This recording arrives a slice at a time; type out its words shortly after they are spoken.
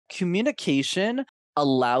communication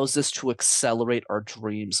allows us to accelerate our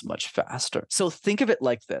dreams much faster. So think of it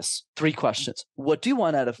like this. 3 questions. What do you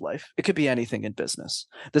want out of life? It could be anything in business.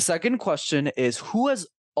 The second question is, who has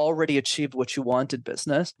already achieved what you want in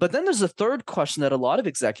business? But then there's a third question that a lot of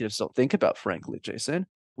executives don't think about, frankly, Jason,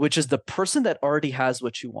 which is the person that already has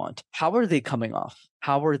what you want. How are they coming off?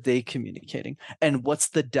 How are they communicating? And what's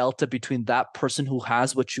the delta between that person who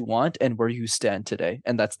has what you want and where you stand today?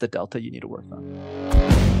 And that's the delta you need to work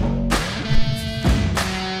on.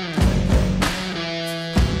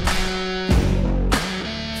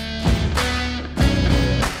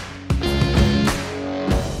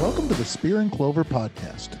 Welcome to the Spear and Clover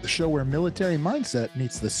podcast, the show where military mindset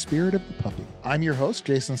meets the spirit of the puppy. I'm your host,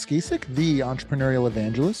 Jason Skisik, the entrepreneurial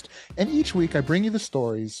evangelist, and each week I bring you the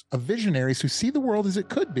stories of visionaries who see the world as it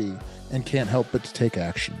could be and can't help but to take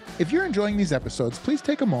action. If you're enjoying these episodes, please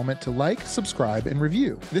take a moment to like, subscribe, and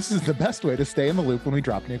review. This is the best way to stay in the loop when we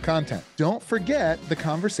drop new content. Don't forget, the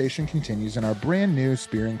conversation continues in our brand new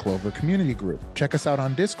Spear and Clover community group. Check us out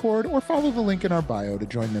on Discord or follow the link in our bio to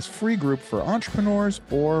join this free group for entrepreneurs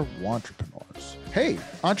or wantrepreneurs. Hey,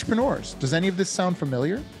 entrepreneurs, does any of this sound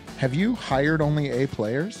familiar? Have you hired only A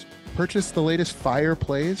players? Purchased the latest fire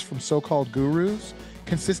plays from so-called gurus?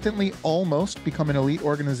 Consistently almost become an elite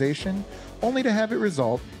organization, only to have it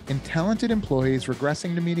result in talented employees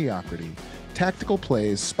regressing to mediocrity, tactical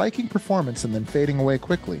plays spiking performance and then fading away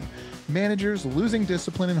quickly, managers losing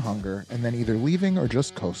discipline and hunger, and then either leaving or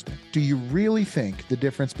just coasting? Do you really think the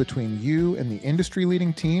difference between you and the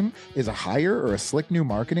industry-leading team is a hire or a slick new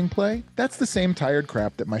marketing play? That's the same tired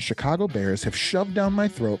crap that my Chicago Bears have shoved down my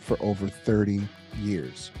throat for over 30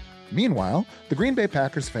 years. Meanwhile, the Green Bay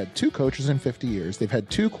Packers have had 2 coaches in 50 years, they've had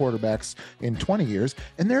 2 quarterbacks in 20 years,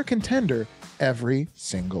 and they're a contender every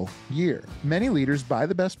single year. Many leaders buy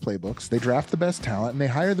the best playbooks, they draft the best talent, and they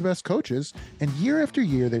hire the best coaches, and year after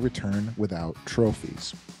year they return without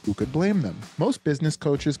trophies. Who could blame them? Most business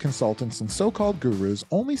coaches, consultants, and so-called gurus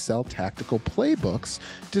only sell tactical playbooks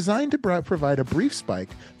designed to provide a brief spike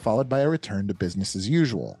followed by a return to business as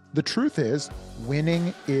usual. The truth is,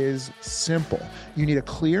 winning is simple. You need a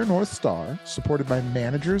clear North Star supported by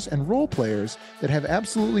managers and role players that have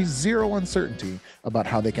absolutely zero uncertainty about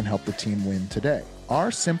how they can help the team win today.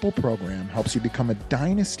 Our simple program helps you become a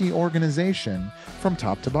dynasty organization from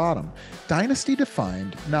top to bottom. Dynasty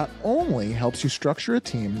Defined not only helps you structure a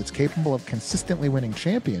team that's capable of consistently winning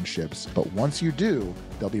championships, but once you do,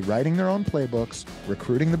 they'll be writing their own playbooks,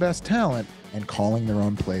 recruiting the best talent, and calling their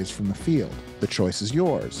own plays from the field. The choice is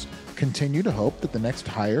yours. Continue to hope that the next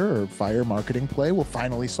hire or fire marketing play will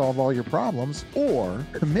finally solve all your problems, or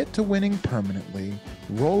commit to winning permanently,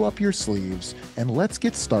 roll up your sleeves, and let's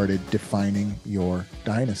get started defining your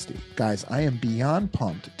dynasty. Guys, I am beyond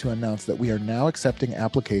pumped to announce that we are now accepting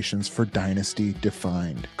applications for Dynasty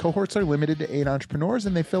Defined. Cohorts are limited to 8 entrepreneurs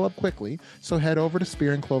and they fill up quickly, so head over to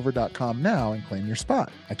spearandclover.com now and claim your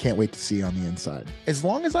spot. I can't wait to see you on the inside. As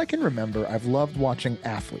long as I can remember, I've loved watching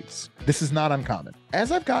athletes. This is not uncommon.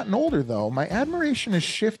 As I've gotten older, though, my admiration has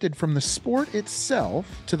shifted from the sport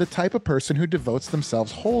itself to the type of person who devotes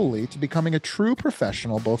themselves wholly to becoming a true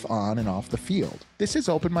professional both on and off the field. This has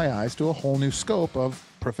opened my eyes to a whole new scope of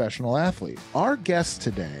professional athlete. Our guest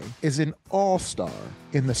today is an all-star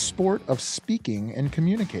in the sport of speaking and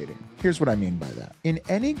communicating. Here's what I mean by that. In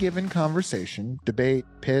any given conversation, debate,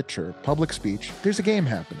 pitch, or public speech, there's a game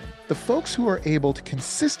happening. The folks who are able to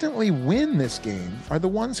consistently win this game are the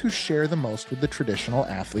ones who share the most with the traditional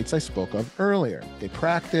athletes I spoke of earlier. They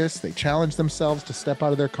practice, they challenge themselves to step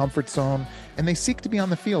out of their comfort zone, and they seek to be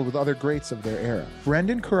on the field with other greats of their era.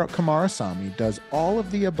 Brenden Kumarasamy does all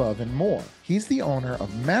of the above and more. He's the owner of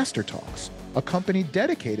MasterTalk, a company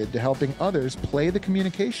dedicated to helping others play the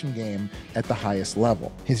communication game at the highest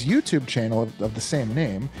level. His YouTube channel of the same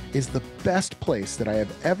name is the best place that I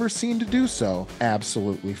have ever seen to do so,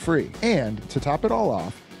 absolutely free. And to top it all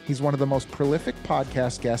off, he's one of the most prolific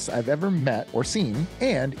podcast guests I've ever met or seen,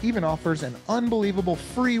 and even offers an unbelievable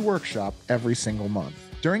free workshop every single month.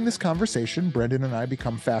 During this conversation, Brenden and I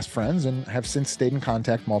become fast friends and have since stayed in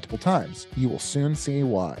contact multiple times. You will soon see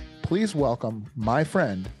why. Please welcome my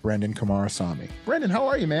friend, Brenden Kumarasamy. Brenden, how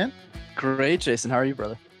are you, man? Great, Jason. How are you,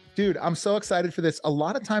 brother? Dude, I'm so excited for this. A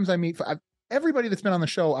lot of times I meet everybody that's been on the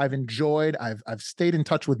show. I've enjoyed. I've stayed in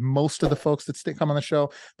touch with most of the folks that come on the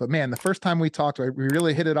show. But man, the first time we talked, we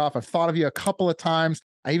really hit it off. I've thought of you a couple of times.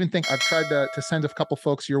 I even think I've tried to send a couple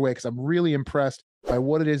folks your way because I'm really impressed by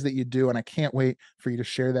what it is that you do. And I can't wait for you to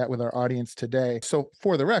share that with our audience today. So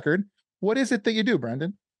for the record, what is it that you do,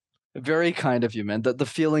 Brenden? Very kind of you, man. The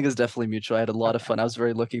feeling is definitely mutual. I had a lot of fun. I was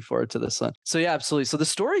very looking forward to this one. So yeah, absolutely. So the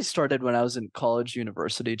story started when I was in college,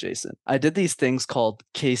 university, Jason. I did these things called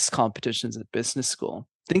case competitions at business school.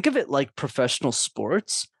 Think of it like professional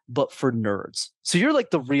sports, but for nerds. So you're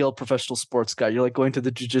like the real professional sports guy. You're like going to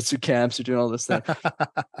the jujitsu camps, you're doing all this stuff.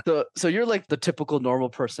 So you're like the typical normal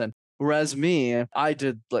person. Whereas me, I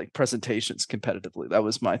did like presentations competitively. That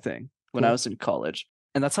was my thing when I Cool. was in college.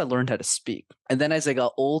 And that's how I learned how to speak. And then as I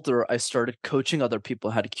got older, I started coaching other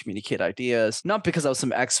people how to communicate ideas. Not because I was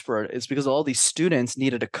some expert, it's because all these students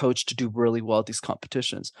needed a coach to do really well at these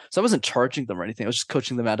competitions. So I wasn't charging them or anything. I was just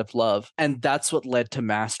coaching them out of love. And that's what led to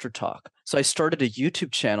MasterTalk. So I started a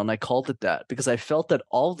YouTube channel and I called it that because I felt that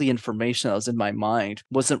all the information that was in my mind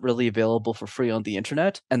wasn't really available for free on the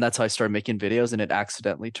internet. And that's how I started making videos, and it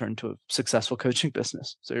accidentally turned to a successful coaching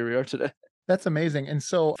business. So here we are today. That's amazing. And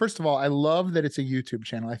so, first of all, I love that it's a YouTube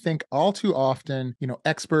channel. I think all too often,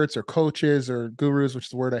 experts or coaches or gurus, which is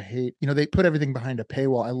the word I hate, they put everything behind a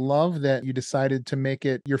paywall. I love that you decided to make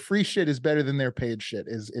it your free shit is better than their paid shit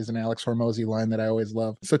is an Alex Hormozy line that I always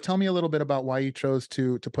love. So tell me a little bit about why you chose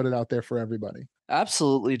to put it out there for everybody.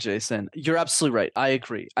 Absolutely, Jason. You're absolutely right. I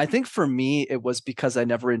agree. I think for me, it was because I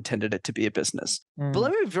never intended it to be a business. But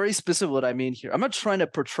let me be very specific what I mean here. I'm not trying to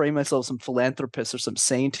portray myself some philanthropist or some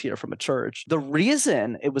saint here from a church. The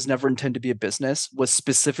reason it was never intended to be a business was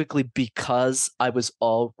specifically because I was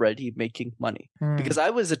already making money. Because I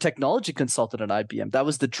was a technology consultant at IBM. That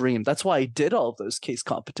was the dream. That's why I did all of those case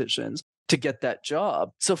competitions to get that job.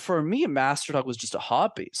 So for me, MasterTalk was just a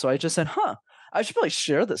hobby. So I just said, I should probably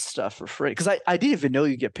share this stuff for free because I didn't even know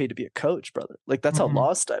you get paid to be a coach, brother. Like that's how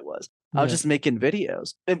lost I was. I was just making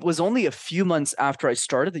videos. It was only a few months after I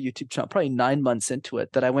started the YouTube channel, probably 9 months into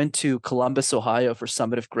it, that I went to Columbus, Ohio for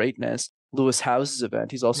Summit of Greatness, Lewis Howes's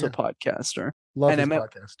event. He's also a podcaster. Love And I his met,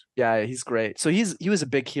 podcast. yeah, he's great. So he was a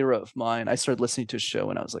big hero of mine. I started listening to his show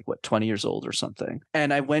when I was like, 20 years old or something.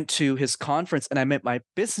 And I went to his conference and I met my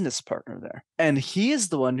business partner there. And he is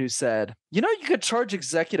the one who said, you could charge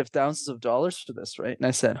executive thousands of dollars for this, right? And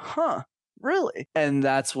I said, really? And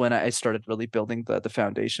that's when I started really building the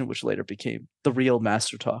foundation, which later became the real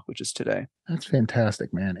MasterTalk, which is today. That's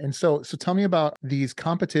fantastic, man. And so tell me about these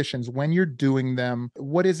competitions. When you're doing them,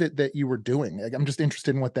 what is it that you were doing? Like, I'm just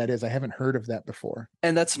interested in what that is. I haven't heard of that before.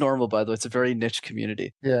 And that's normal, by the way. It's a very niche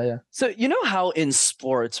community. Yeah. So you know how in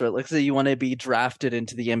sports, right? Like say you want to be drafted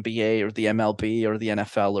into the NBA or the MLB or the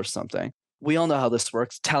NFL or something. We all know how this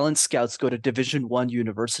works. Talent scouts go to Division I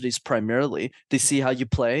universities primarily. They see how you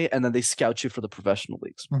play, and then they scout you for the professional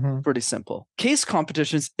leagues. Pretty simple. Case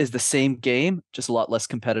competitions is the same game, just a lot less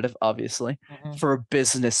competitive, obviously, for a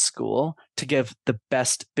business school to give the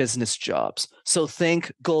best business jobs. So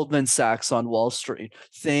think Goldman Sachs on Wall Street.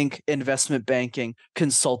 Think investment banking,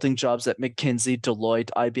 consulting jobs at McKinsey, Deloitte,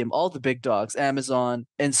 IBM, all the big dogs, Amazon,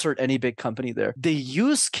 insert any big company there. They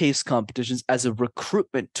use case competitions as a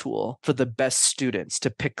recruitment tool for the best students to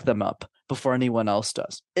pick them up before anyone else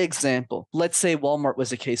does. Example, let's say Walmart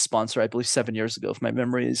was a case sponsor, I believe 7 years ago, if my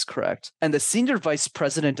memory is correct. And the senior vice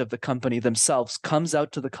president of the company themselves comes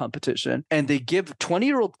out to the competition and they give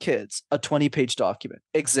 20-year-old kids a 20-page document.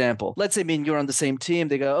 Example, let's say me and you're on the same team.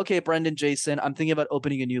 They go, okay, Brenden, Jason, I'm thinking about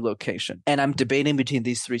opening a new location and I'm debating between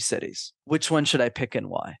these 3 cities. Which one should I pick and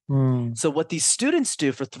why? So what these students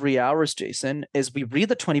do for 3 hours, Jason, is we read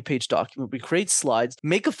the 20-page document, we create slides,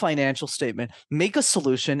 make a financial statement, make a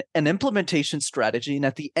solution, an implementation strategy, and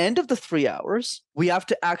at the end of the 3 hours, we have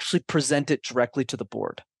to actually present it directly to the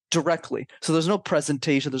board. Directly. So there's no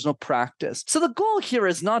presentation, there's no practice. So the goal here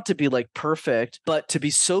is not to be like perfect, but to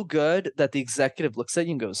be so good that the executive looks at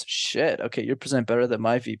you and goes, shit, okay, you present better than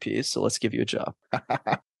my VP, so let's give you a job.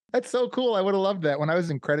 That's so cool. I would have loved that. When I was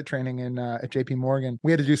in credit training at JP Morgan,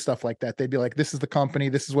 we had to do stuff like that. They'd be like, this is the company,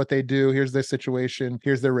 this is what they do, here's their situation,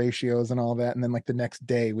 here's their ratios and all that. And then like the next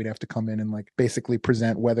day we'd have to come in and like basically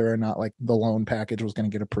present whether or not like the loan package was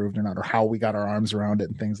going to get approved or not, or how we got our arms around it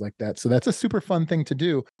and things like that. So that's a super fun thing to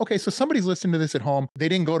do. Okay, so somebody's listening to this at home. They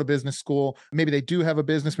didn't go to business school. Maybe they do have a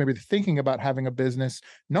business. Maybe they're thinking about having a business.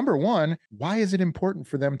 Number one, why is it important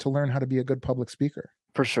for them to learn how to be a good public speaker?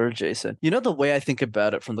 For sure, Jason. You know, the way I think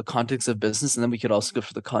about it from the context of business, and then we could also go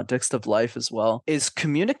for the context of life as well, is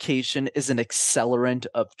communication is an accelerant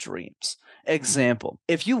of dreams. Example,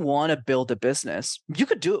 if you want to build a business, you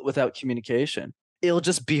could do it without communication. it'll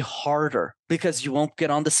just be harder because you won't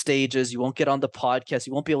get on the stages, you won't get on the podcast,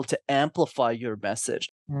 you won't be able to amplify your message.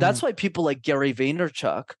 That's why people like Gary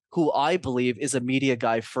Vaynerchuk, who I believe is a media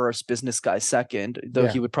guy first, business guy second, though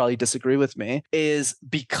he would probably disagree with me, is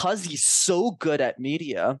because he's so good at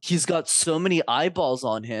media, he's got so many eyeballs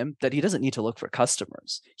on him that he doesn't need to look for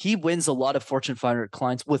customers. He wins a lot of Fortune 500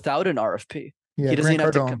 clients without an RFP. Yeah, he doesn't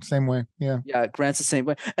Grant even have Cardone, same way. Yeah, Grant's the same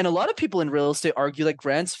way. And a lot of people in real estate argue like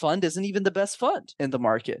Grant's fund isn't even the best fund in the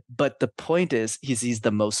market. But the point is, he's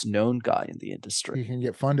the most known guy in the industry. He can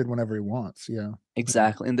get funded whenever he wants. Yeah.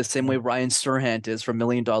 Exactly. In the same way Ryan Serhant is from $1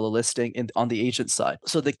 Million Listing on the agent side.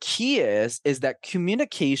 So the key is that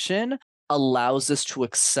communication allows us to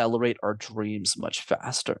accelerate our dreams much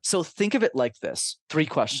faster. So think of it like this. 3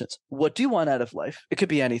 questions. What do you want out of life? It could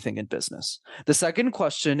be anything in business. The second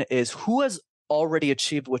question is, who has already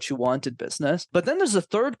achieved what you want in business? But then there's a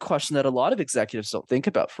third question that a lot of executives don't think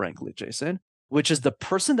about, frankly, Jason, which is the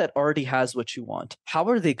person that already has what you want. How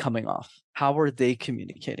are they coming off? How are they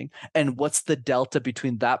communicating? And what's the delta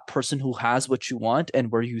between that person who has what you want and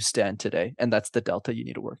where you stand today? And that's the delta you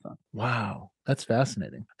need to work on. Wow, that's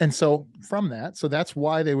fascinating. And so from that, so that's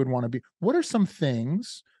why they would want to be, what are some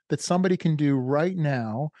things that somebody can do right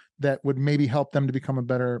now that would maybe help them to become a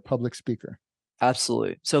better public speaker?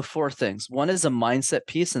 Absolutely. So 4 things. One is a mindset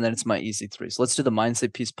piece, and then it's my easy 3. So let's do the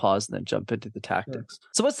mindset piece, pause, and then jump into the tactics. Sure.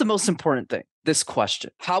 So what's the most important thing? This question.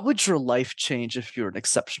 How would your life change if you're an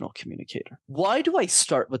exceptional communicator? Why do I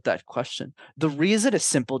start with that question? The reason is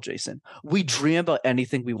simple, Jason. We dream about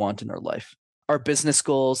anything we want in our life. Our business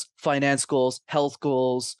goals, finance goals, health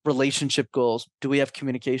goals, relationship goals. Do we have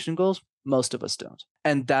communication goals? Most of us don't.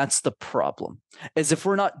 And that's the problem, is if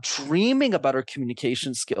we're not dreaming about our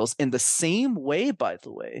communication skills in the same way, by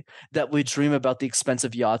the way, that we dream about the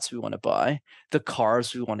expensive yachts we want to buy, the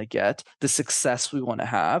cars we want to get, the success we want to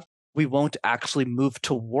have, we won't actually move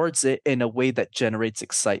towards it in a way that generates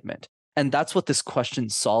excitement. And that's what this question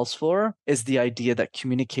solves for, is the idea that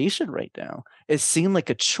communication right now is seen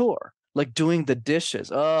like a chore. Like doing the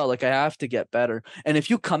dishes. Oh, like I have to get better. And if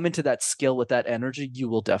you come into that skill with that energy, you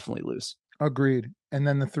will definitely lose. Agreed. And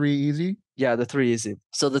then the 3 easy? Yeah, the 3 easy.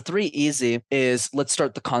 So the 3 easy is, let's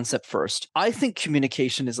start the concept first. I think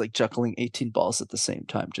communication is like juggling 18 balls at the same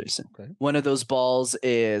time, Jason. Okay. One of those balls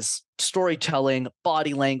is storytelling,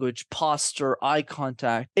 body language, posture, eye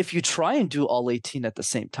contact. If you try and do all 18 at the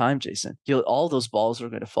same time, Jason, all those balls are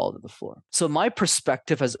going to fall to the floor. So my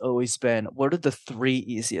perspective has always been, what are the 3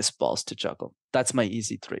 easiest balls to juggle? That's my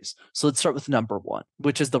easy 3s. So let's start with number 1,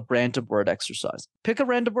 which is the random word exercise. Pick a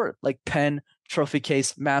random word like pen, trophy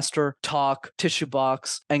case, master, talk, tissue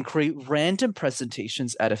box, and create random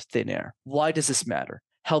presentations out of thin air. Why does this matter?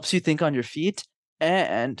 Helps you think on your feet.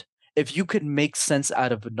 And if you could make sense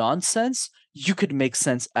out of nonsense, you could make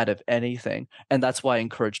sense out of anything. And that's why I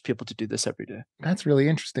encourage people to do this every day. That's really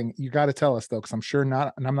interesting. You got to tell us, though, because I'm sure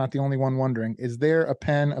not, and I'm not the only one wondering, is there a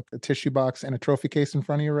pen, a tissue box, and a trophy case in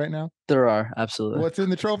front of you right now? There are, absolutely. What's in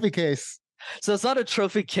the trophy case? So it's not a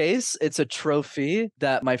trophy case. It's a trophy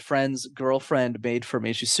that my friend's girlfriend made for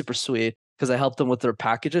me. She's super sweet because I helped them with their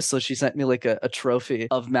packages. So she sent me like a trophy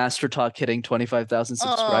of MasterTalk hitting 25,000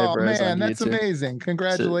 subscribers. Oh man, on that's YouTube. Amazing.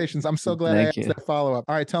 Congratulations. I'm so glad I asked that follow-up.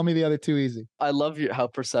 All right, tell me the other 2 easy. I love how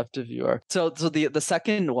perceptive you are. So the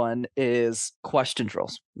second one is question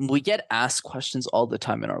drills. We get asked questions all the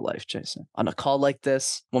time in our life, Jason. On a call like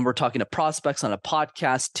this, when we're talking to prospects, on a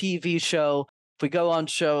podcast, TV show, if we go on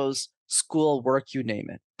shows, school, work, you name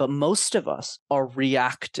it. But most of us are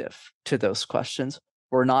reactive to those questions.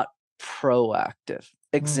 We're not proactive.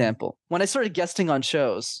 Example, when I started guesting on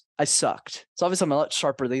shows, I sucked. So obviously I'm a lot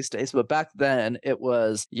sharper these days, but back then it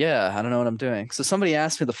was, I don't know what I'm doing. So somebody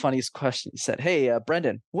asked me the funniest question. He said, hey,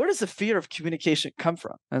 Brenden, where does the fear of communication come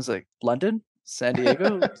from? I was like, London? San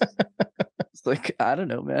Diego? It's like, I don't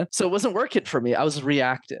know, man. So it wasn't working for me. I was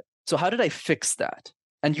reactive. So how did I fix that?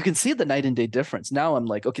 And you can see the night and day difference. Now I'm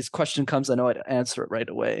like, okay, this question comes, I know how to answer it right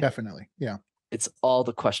away. Definitely. Yeah. It's all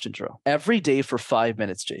the question drill. Every day for 5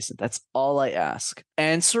 minutes, Jason. That's all I ask.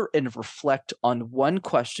 Answer and reflect on one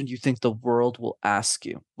question you think the world will ask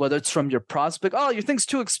you. Whether it's from your prospect, oh, your thing's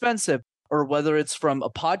too expensive. Or whether it's from a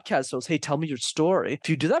podcast host, hey, tell me your story. If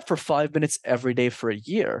you do that for 5 minutes every day for a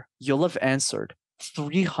year, you'll have answered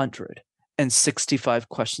 365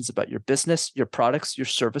 questions about your business, your products, your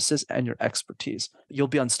services, and your expertise. You'll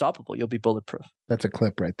be unstoppable. You'll be bulletproof. That's a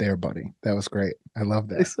clip right there, buddy. That was great. I love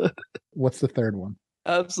that. What's the third one?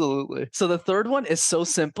 Absolutely. So the third one is so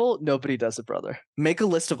simple. Nobody does it, brother. Make a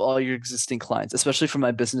list of all your existing clients, especially for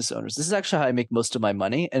my business owners. This is actually how I make most of my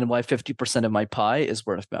money and why 50% of my pie is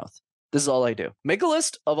word of mouth. This is all I do. Make a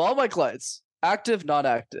list of all my clients, active, not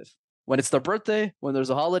active. When it's their birthday, when there's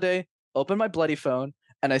a holiday, open my bloody phone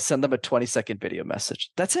and I send them a 20-second video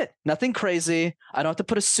message. That's it. Nothing crazy. I don't have to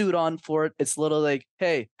put a suit on for it. It's little like,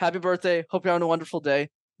 hey, happy birthday. Hope you're having a wonderful day.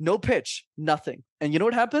 No pitch, nothing. And you know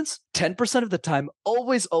what happens? 10% of the time,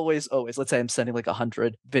 always, let's say I'm sending like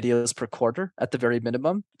 100 videos per quarter at the very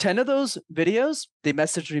minimum. 10 of those videos, they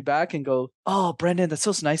message me back and go, oh, Brenden, that's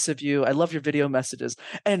so nice of you. I love your video messages.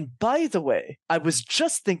 And by the way, I was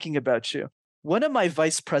just thinking about you. One of my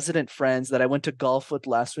vice president friends that I went to golf with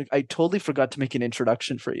last week, I totally forgot to make an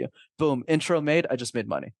introduction for you. Boom, intro made, I just made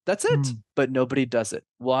money. That's it. But nobody does it.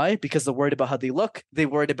 Why? Because they're worried about how they look. They're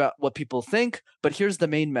worried about what people think. But here's the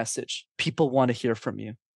main message. People want to hear from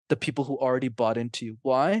you. The people who already bought into you.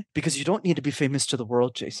 Why? Because you don't need to be famous to the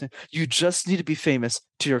world, Jason. You just need to be famous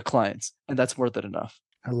to your clients. And that's more than enough.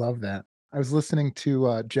 I love that. I was listening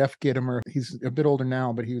to Jeff Gitomer. He's a bit older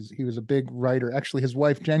now, but he was a big writer. Actually, his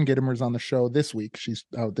wife, Jen Gitomer's on the show this week. She's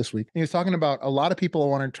out this week. And he was talking about a lot of people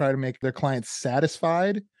want to try to make their clients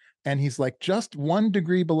satisfied. And he's like, just 1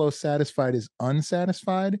 degree below satisfied is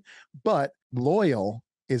unsatisfied, but loyal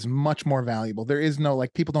is much more valuable. There is no,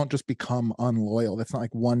 like, people don't just become unloyal. That's not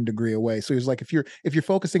like 1 degree away. So he's like, if you're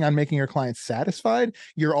focusing on making your clients satisfied,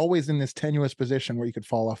 you're always in this tenuous position where you could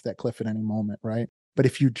fall off that cliff at any moment, right? But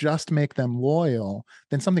if you just make them loyal,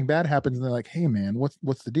 then something bad happens and they're like, hey man,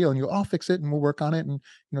 what's the deal? And you go, I'll fix it and we'll work on it. And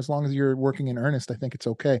as long as you're working in earnest, I think it's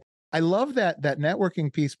okay. I love that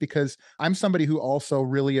networking piece because I'm somebody who also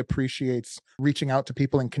really appreciates reaching out to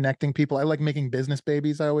people and connecting people. I like making business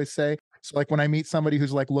babies, I always say. So like when I meet somebody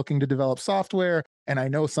who's like looking to develop software and I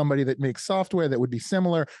know somebody that makes software that would be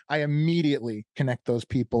similar, I immediately connect those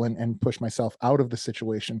people and push myself out of the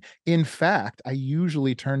situation. In fact, I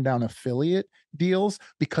usually turn down affiliate deals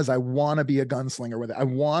because I want to be a gunslinger with it. I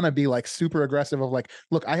want to be like super aggressive of like,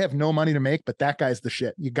 look, I have no money to make, but that guy's the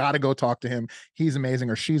shit. You got to go talk to him. He's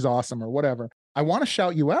amazing or she's awesome or whatever. I want to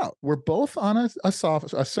shout you out. We're both on a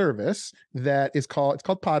service that is called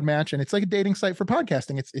Podmatch, and it's like a dating site for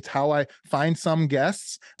podcasting. It's how I find some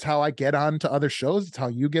guests. It's how I get on to other shows. It's how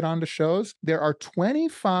you get on to shows. There are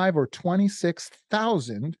 25 or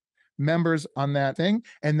 26,000 members on that thing,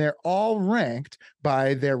 and they're all ranked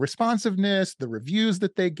by their responsiveness, the reviews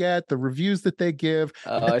that they get, the reviews that they give,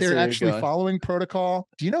 that they're actually following protocol.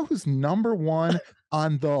 Do you know who's number one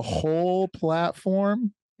on the whole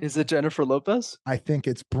platform? Is it Jennifer Lopez? I think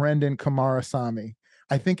it's Brenden Kumarasamy.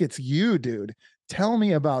 I think it's you, dude. Tell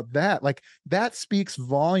me about that. Like, that speaks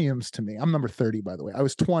volumes to me. I'm number 30, by the way. I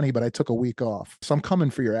was 20, but I took a week off. So I'm coming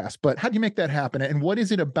for your ass. But how do you make that happen? And what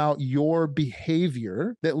is it about your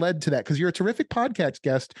behavior that led to that? Because you're a terrific podcast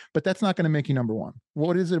guest, but that's not going to make you number one.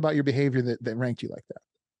 What is it about your behavior that ranked you like that?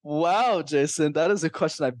 Wow, Jason, that is a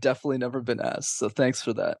question I've definitely never been asked. So thanks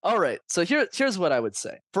for that. All right. So here's what I would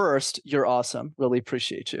say. First, you're awesome. Really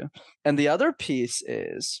appreciate you. And the other piece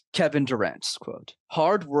is Kevin Durant's quote: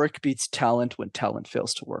 hard work beats talent when talent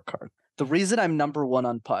fails to work hard. The reason I'm number one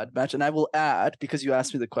on Podmatch, and I will add, because you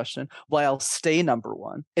asked me the question, why I'll stay number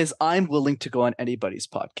one, is I'm willing to go on anybody's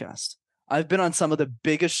podcast. I've been on some of the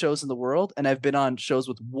biggest shows in the world, and I've been on shows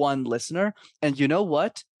with one listener. And you know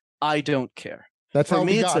what? I don't care. That's how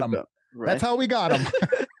we got him. Right? That's how we got him.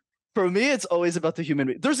 For me, it's always about the human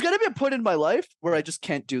being. There's going to be a point in my life where I just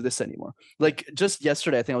can't do this anymore. Like just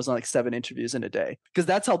yesterday, I think I was on like 7 interviews in a day because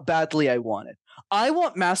that's how badly I want it. I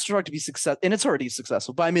want MasterTalk to be successful, and it's already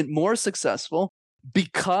successful, but I mean more successful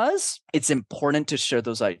because it's important to share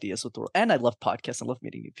those ideas with the world. And I love podcasts. I love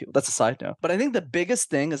meeting new people. That's a side note. But I think the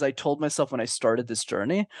biggest thing is I told myself when I started this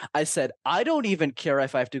journey, I said, I don't even care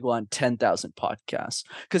if I have to go on 10,000 podcasts.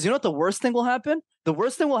 Because you know what the worst thing will happen? The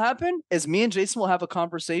worst thing will happen is me and Jason will have a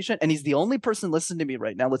conversation and he's the only person listening to me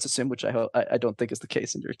right now. Let's assume, which I don't think is the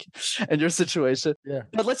case in your situation. Yeah.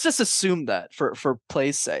 But let's just assume that for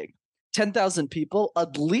play's sake, 10,000 people,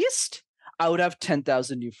 at least I would have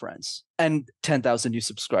 10,000 new friends and 10,000 new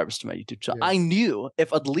subscribers to my YouTube channel. Yeah. I knew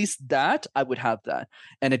if at least that, I would have that.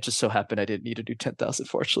 And it just so happened I didn't need to do 10,000,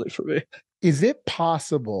 fortunately for me. Is it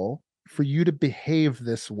possible for you to behave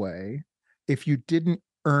this way if you didn't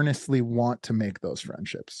earnestly want to make those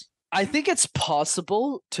friendships? I think it's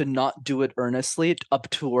possible to not do it earnestly up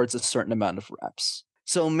towards a certain amount of reps.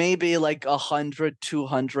 So maybe like 100,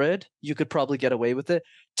 200, you could probably get away with it.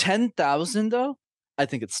 10,000 though, I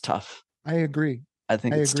think it's tough. I agree. I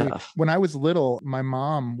think it's tough. When I was little, my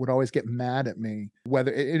mom would always get mad at me,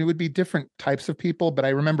 whether it would be different types of people, but I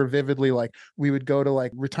remember vividly, like we would go to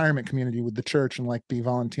like retirement community with the church and like be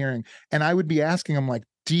volunteering. And I would be asking them like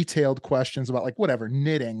detailed questions about like whatever,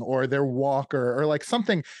 knitting or their walker or like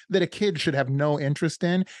something that a kid should have no interest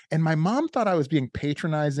in. And my mom thought I was being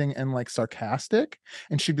patronizing and like sarcastic.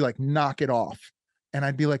 And she'd be like, knock it off. And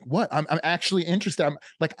I'd be like, what? I'm actually interested.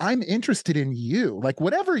 I'm interested in you, like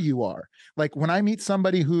whatever you are. Like when I meet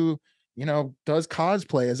somebody who, does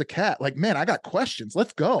cosplay as a cat, like, man, I got questions.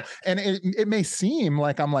 Let's go. And it may seem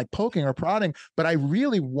like I'm like poking or prodding, but I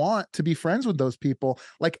really want to be friends with those people.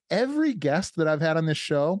 Like every guest that I've had on this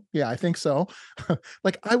show, yeah, I think so.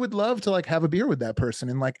 Like I would love to like have a beer with that person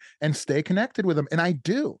and stay connected with them. And I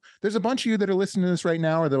do. There's a bunch of you that are listening to this right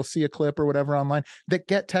now, or they'll see a clip or whatever online that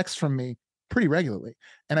get texts from me pretty regularly.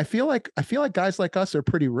 And I feel like guys like us are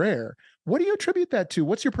pretty rare. What do you attribute that to?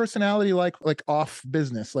 What's your personality like off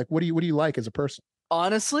business? Like what do you like as a person?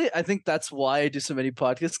 Honestly, I think that's why I do so many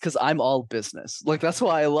podcasts, because I'm all business. Like that's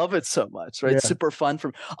why I love it so much, right? Yeah. It's super fun.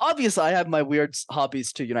 Obviously, I have my weird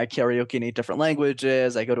hobbies too. I karaoke in 8 different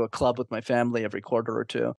languages. I go to a club with my family every quarter or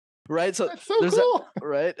two, right? So That's so cool.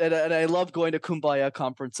 right? And I love going to Kumbaya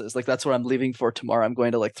conferences. Like that's where I'm leaving for tomorrow. I'm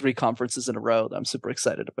going to like 3 conferences in a row that I'm super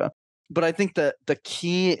excited about. But I think that the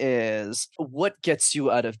key is what gets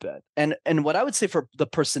you out of bed. And what I would say for the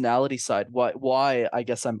personality side, why I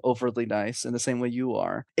guess I'm overly nice in the same way you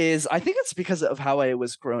are, is I think it's because of how I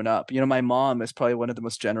was grown up. My mom is probably one of the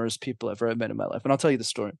most generous people I've ever met in my life. And I'll tell you the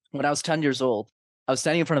story. When I was 10 years old, I was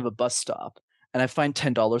standing in front of a bus stop and I find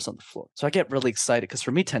 $10 on the floor. So I get really excited because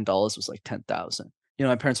for me, $10 was like 10,000.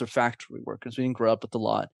 My parents were factory workers. We didn't grow up with a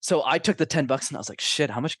lot. So I took the $10 and I was like, shit,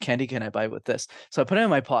 how much candy can I buy with this? So I put it in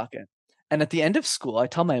my pocket. And at the end of school, I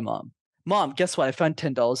tell my Mom, guess what? I found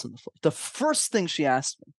 $10 on the floor. The first thing she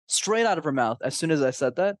asked me, straight out of her mouth, as soon as I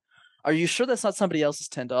said that, are you sure that's not somebody else's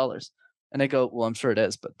 $10? And I go, well, I'm sure it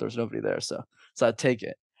is, but there's nobody there. So I'd take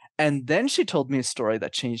it. And then she told me a story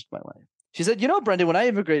that changed my life. She said, Brenden, when I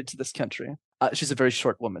immigrated to this country, she's a very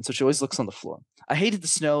short woman, so she always looks on the floor. I hated the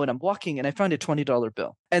snow and I'm walking and I found a $20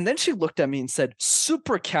 bill. And then she looked at me and said,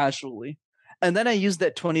 super casually, and then I used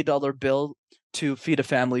that $20 bill to feed a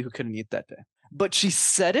family who couldn't eat that day. But she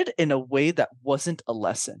said it in a way that wasn't a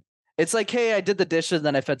lesson. It's like, hey, I did the dishes, and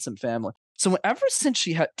then I fed some family. So ever since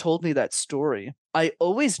she had told me that story, I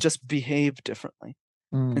always just behaved differently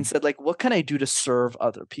and said, like, what can I do to serve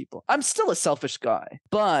other people? I'm still a selfish guy,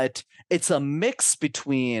 but it's a mix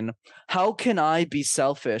between how can I be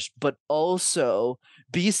selfish, but also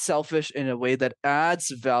be selfish in a way that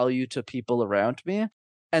adds value to people around me.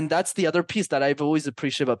 And that's the other piece that I've always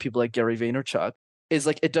appreciated about people like Gary Vaynerchuk, is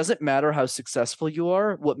like, it doesn't matter how successful you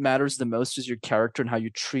are. What matters the most is your character and how you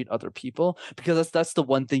treat other people, because that's the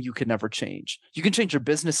one thing you can never change. You can change your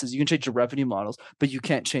businesses, you can change your revenue models, but you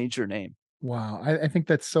can't change your name. Wow. I think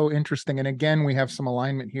that's so interesting. And again, we have some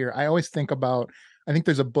alignment here. I always think about, I think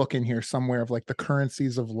there's a book in here somewhere of like the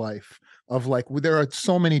currencies of life, of like, there are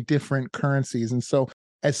so many different currencies. And so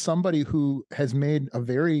as somebody who has made a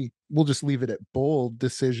very, we'll just leave it at bold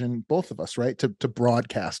decision, both of us, right, to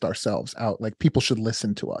broadcast ourselves out, like people should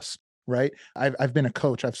listen to us, right? I've been a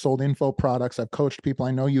coach. I've sold info products. I've coached people.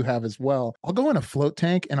 I know you have as well. I'll go in a float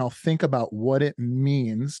tank and I'll think about what it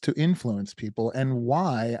means to influence people and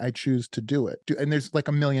why I choose to do it. And there's like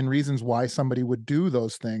a million reasons why somebody would do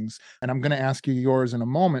those things. And I'm going to ask you yours in a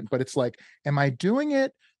moment, but it's like, am I doing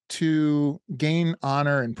it to gain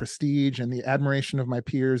honor and prestige and the admiration of my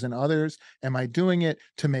peers and others? Am I doing it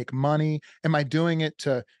to make money? Am I doing it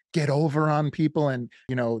to get over on people and,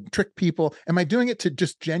 trick people? Am I doing it to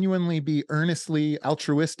just genuinely be earnestly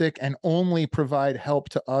altruistic and only provide help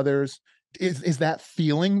to others? Is that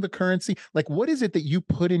feeling the currency? Like, what is it that you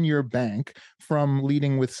put in your bank from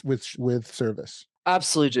leading with service?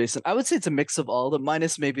 Absolutely, Jason. I would say it's a mix of all of them,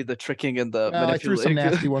 minus maybe the tricking and the I threw some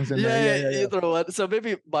nasty ones in there. Yeah. Either one. So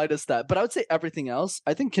maybe minus that. But I would say everything else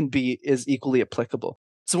I think is equally applicable.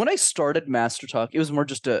 So when I started MasterTalk, it was more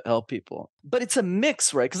just to help people. But it's a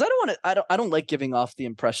mix, right? Because I don't like giving off the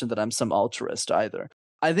impression that I'm some altruist either.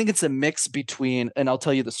 I think it's a mix between, and I'll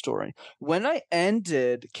tell you the story. When I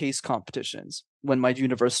ended case competitions, when my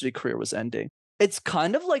university career was ending, it's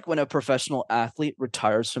kind of like when a professional athlete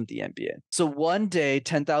retires from the NBA. So one day,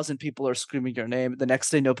 10,000 people are screaming your name. The next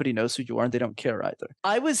day, nobody knows who you are and they don't care either.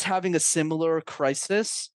 I was having a similar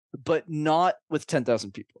crisis, but not with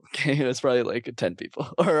 10,000 people. Okay, it was probably like 10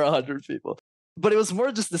 people or 100 people. But it was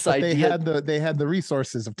more just this idea. They had the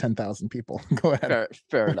resources of 10,000 people. Go ahead.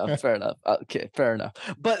 Fair enough. Okay, fair enough.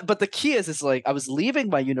 But the key is like I was leaving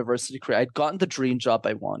my university career. I'd gotten the dream job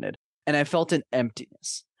I wanted, and I felt an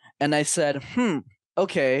emptiness. And I said,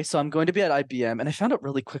 okay, so I'm going to be at IBM. And I found out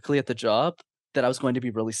really quickly at the job that I was going to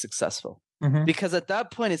be really successful. Mm-hmm. Because at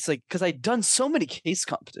that point, it's like, because I'd done so many case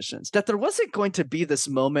competitions that there wasn't going to be this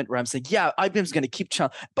moment where I'm saying, yeah, IBM's going to keep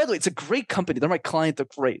challenging. By the way, it's a great company. They're my client. They're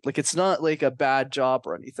great. Like, it's not like a bad job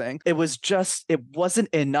or anything. It wasn't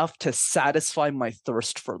enough to satisfy my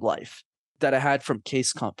thirst for life that I had from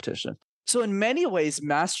case competition. So in many ways,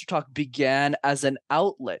 MasterTalk began as an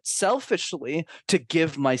outlet, selfishly, to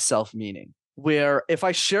give myself meaning. Where if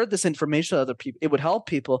I shared this information with other people, it would help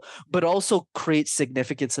people, but also create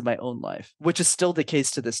significance in my own life, which is still the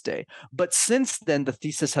case to this day. But since then, the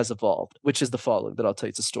thesis has evolved, which is the following that I'll tell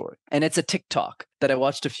you. It's a story. And it's a TikTok that I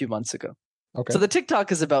watched a few months ago. Okay. So the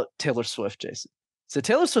TikTok is about Taylor Swift, Jason. So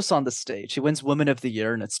Taylor Swift's on the stage. She wins Woman of the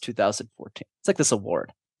Year, and it's 2014. It's like this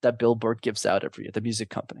award that Billboard gives out every year, the music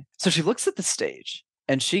company. So she looks at the stage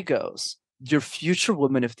and she goes, "Your future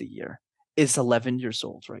Woman of the Year is 11 years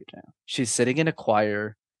old right now. She's sitting in a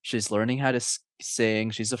choir. She's learning how to sing.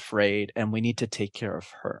 She's afraid, and we need to take care of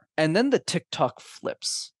her." And then the TikTok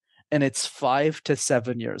flips, and it's 5 to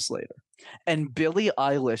 7 years later. And Billie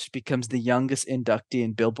Eilish becomes the youngest inductee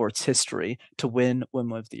in Billboard's history to win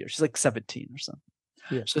Woman of the Year. She's like 17 or something.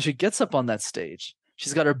 Yeah. So she gets up on that stage.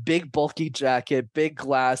 She's got her big bulky jacket, big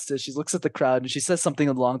glasses. She looks at the crowd and she says something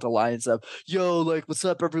along the lines of, "Yo, like, what's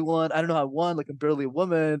up, everyone? I don't know how I won. Like, I'm barely a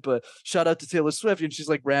woman, but shout out to Taylor Swift." And she's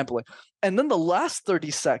like rambling. And then the last 30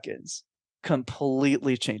 seconds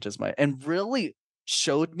completely changes and really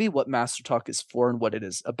showed me what MasterTalk is for and what it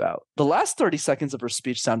is about. The last 30 seconds of her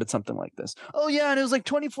speech sounded something like this. "Oh, yeah, and it was like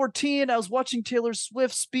 2014. I was watching Taylor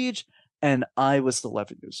Swift's speech, and I was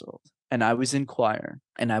 11 years old. And I was in choir,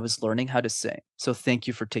 and I was learning how to sing. So thank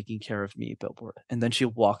you for taking care of me, Billboard." And then she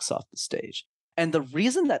walks off the stage. And the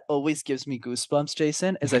reason that always gives me goosebumps,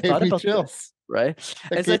 Jason, is I thought about this, right?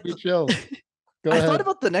 That gave me chills. Go I ahead. thought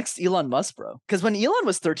about the next Elon Musk, bro. Because when Elon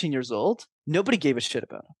was 13 years old, nobody gave a shit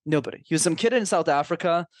about him. Nobody. He was some kid in South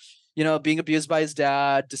Africa, being abused by his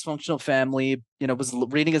dad, dysfunctional family, was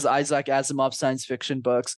reading his Isaac Asimov science fiction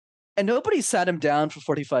books. And nobody sat him down for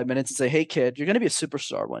 45 minutes and say, "Hey, kid, you're going to be a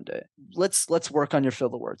superstar one day. Let's work on your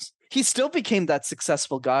filler words." He still became that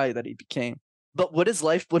successful guy that he became. But would his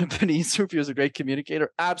life would have been easier if he was a great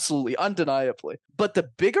communicator? Absolutely, undeniably. But the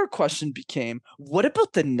bigger question became, what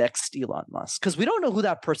about the next Elon Musk? Because we don't know who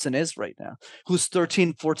that person is right now, who's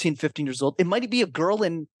 13, 14, 15 years old. It might be a girl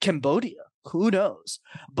in Cambodia. Who knows?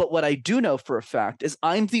 But what I do know for a fact is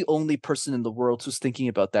I'm the only person in the world who's thinking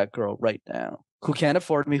about that girl right now, who can't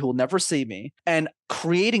afford me, who will never see me, and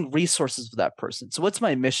creating resources for that person. So what's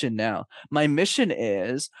my mission now? My mission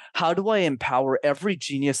is, how do I empower every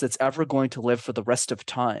genius that's ever going to live for the rest of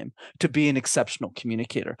time to be an exceptional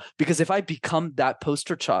communicator? Because if I become that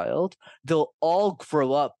poster child, they'll all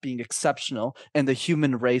grow up being exceptional, and the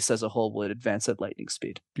human race as a whole will advance at lightning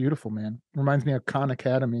speed. Beautiful, man. Reminds me of Khan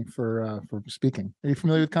Academy for speaking. Are you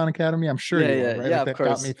familiar with Khan Academy? I'm sure you are, right? Yeah, like that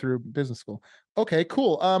got me through business school. Okay,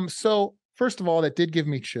 cool. So first of all, that did give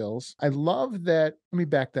me chills. I love that. Let me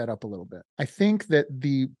back that up a little bit. I think that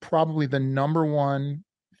probably the number one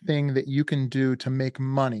thing that you can do to make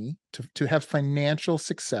money, to have financial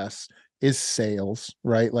success, is sales,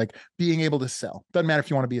 right? Like being able to sell. Doesn't matter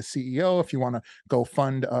if you want to be a CEO, if you want to go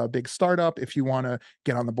fund a big startup, if you want to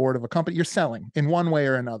get on the board of a company, you're selling in one way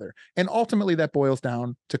or another. And ultimately that boils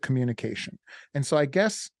down to communication. And so I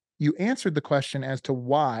guess you answered the question as to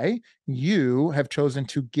why you have chosen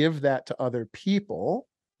to give that to other people,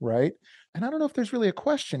 right? And I don't know if there's really a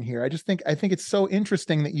question here. I think it's so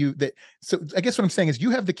interesting so I guess what I'm saying is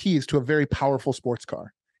you have the keys to a very powerful sports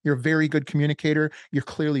car. You're a very good communicator. You're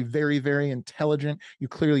clearly very, very intelligent. You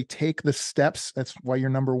clearly take the steps. That's why you're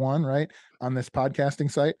number one, right? On this podcasting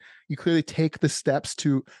site. You clearly take the steps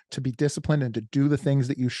to be disciplined and to do the things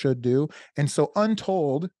that you should do. And so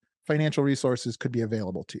untold financial resources could be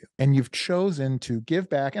available to you. And you've chosen to give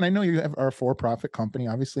back. And I know you are a for-profit company,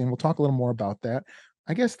 obviously, and we'll talk a little more about that.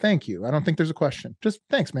 I guess thank you. I don't think there's a question. Just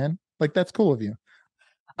thanks, man. Like, that's cool of you.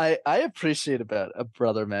 I appreciate about a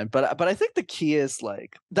brother, man, but I think the key is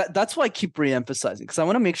like that's why I keep re-emphasizing, because I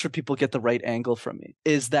want to make sure people get the right angle from me,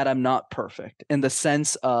 is that I'm not perfect in the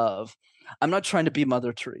sense of I'm not trying to be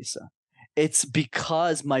Mother Teresa. It's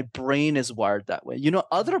because my brain is wired that way.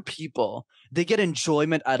 Other people, they get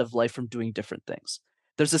enjoyment out of life from doing different things.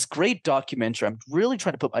 There's this great documentary. I'm really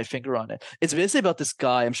trying to put my finger on it. It's basically about this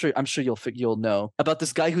guy. I'm sure you'll know about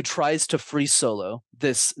this guy who tries to free solo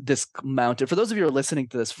this mountain. For those of you who are listening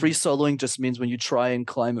to this, free soloing just means when you try and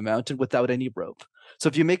climb a mountain without any rope. So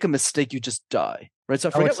if you make a mistake, you just die, right? So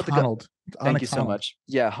I forget what the Honnold. Thank you so much.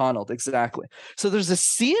 Yeah, Honnold, exactly. So there's a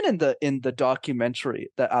scene in the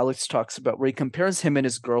documentary that Alex talks about where he compares him and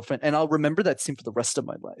his girlfriend, and I'll remember that scene for the rest of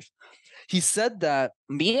my life. He said that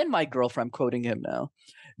me and my girlfriend, I'm quoting him now,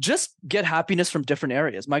 just get happiness from different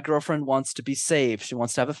areas. My girlfriend wants to be saved. She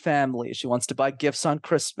wants to have a family. She wants to buy gifts on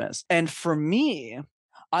Christmas. And for me,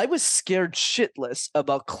 I was scared shitless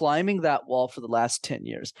about climbing that wall for the last 10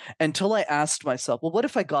 years until I asked myself, well, what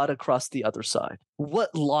if I got across the other side?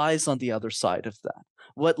 What lies on the other side of that?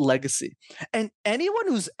 What legacy? And anyone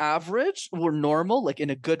who's average or normal, like in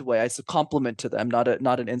a good way, it's a compliment to them, not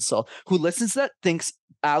an insult, who listens to that thinks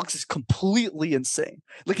Alex is completely insane.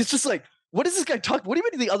 Like, it's just like, what is this guy talking? What do you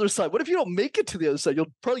mean to the other side? What if you don't make it to the other side?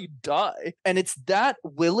 You'll probably die. And it's that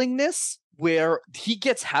willingness where he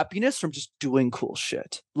gets happiness from just doing cool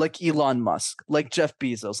shit. Like Elon Musk, like Jeff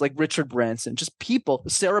Bezos, like Richard Branson, just people,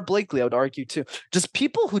 Sarah Blakely, I would argue too, just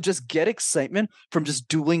people who just get excitement from just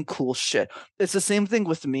doing cool shit. It's the same thing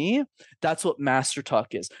with me. That's what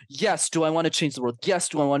MasterTalk is. Yes, do I want to change the world? Yes,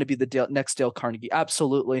 do I want to be the next Dale Carnegie?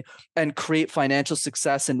 Absolutely. And create financial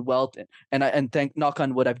success and wealth. And thank, knock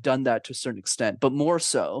on wood, I've done that to a certain extent, but more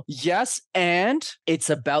so, yes. And it's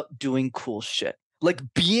about doing cool shit. Like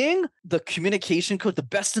being the communication coach, the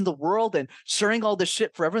best in the world, and sharing all this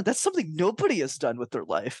shit for everyone. That's something nobody has done with their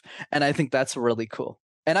life. And I think that's really cool.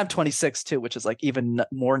 And I'm 26 too, which is like even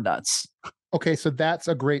more nuts. Okay, so that's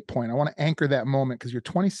a great point. I want to anchor that moment because you're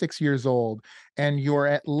 26 years old and you're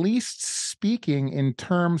at least speaking in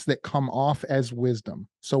terms that come off as wisdom.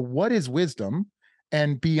 So what is wisdom?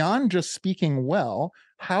 And beyond just speaking well,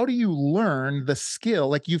 how do you learn the skill?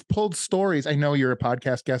 Like, you've pulled stories. I know you're a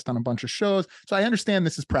podcast guest on a bunch of shows, so I understand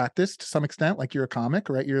this is practice to some extent. Like, you're a comic,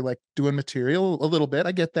 right? You're like doing material a little bit.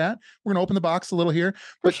 I get that. We're gonna open the box a little here,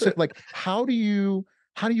 but sure. like, how do you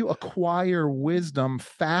acquire wisdom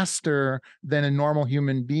faster than a normal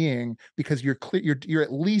human being? Because you're clear, you're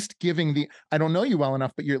at least giving the, I don't know you well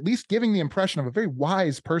enough, but you're at least giving the impression of a very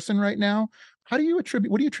wise person right now. What do you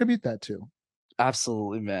attribute that to?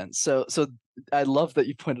 Absolutely, man. So I love that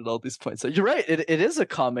you pointed all these points. So you're right. It is a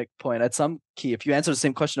comic point at some key. If you answer the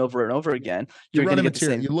same question over and over again, you're going to get the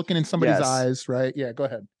same. You're looking in somebody's eyes, right? Yeah, go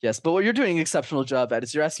ahead. Yes, but what you're doing an exceptional job at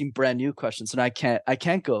is you're asking brand new questions, and I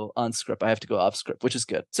can't go on script. I have to go off script, which is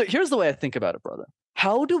good. So here's the way I think about it, brother.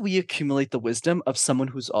 How do we accumulate the wisdom of someone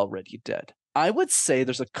who's already dead? I would say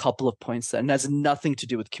there's a couple of points that and has nothing to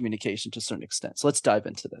do with communication to a certain extent. So let's dive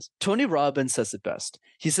into this. Tony Robbins says it best.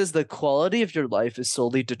 He says the quality of your life is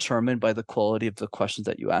solely determined by the quality of the questions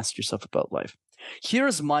that you ask yourself about life.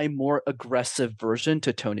 Here's my more aggressive version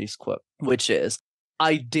to Tony's quote, which is,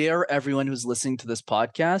 I dare everyone who's listening to this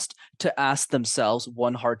podcast to ask themselves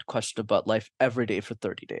one hard question about life every day for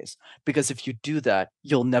 30 days. Because if you do that,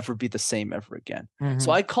 you'll never be the same ever again. Mm-hmm. So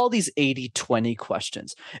I call these 80-20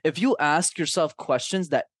 questions. If you ask yourself questions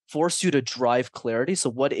that force you to drive clarity, so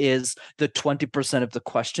what is the 20% of the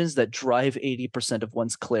questions that drive 80% of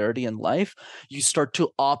one's clarity in life, you start to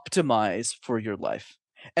optimize for your life.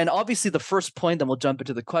 And obviously the first point, then we'll jump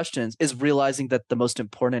into the questions, is realizing that the most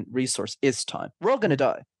important resource is time. We're all going to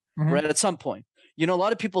die, right? At some point. A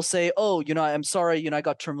lot of people say, oh, I'm sorry, I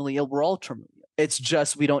got terminally ill. We're all terminally ill. It's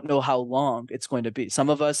just we don't know how long it's going to be.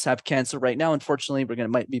 Some of us have cancer right now. Unfortunately,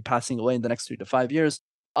 might be passing away in the next 3 to 5 years.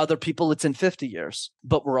 Other people, it's in 50 years,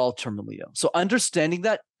 but we're all terminally ill. So understanding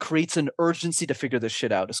that creates an urgency to figure this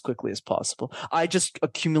shit out as quickly as possible. I just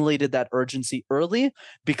accumulated that urgency early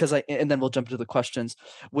because and then we'll jump into the questions,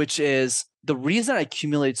 which is the reason I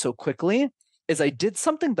accumulated so quickly is I did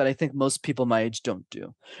something that I think most people my age don't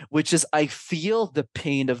do, which is I feel the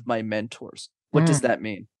pain of my mentors. What does that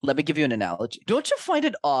mean? Let me give you an analogy. Don't you find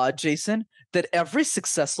it odd, Jason, that every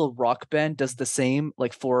successful rock band does the same,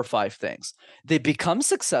 like 4 or 5 things? They become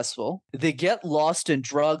successful, they get lost in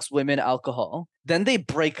drugs, women, alcohol, then they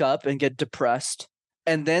break up and get depressed,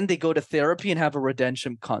 and then they go to therapy and have a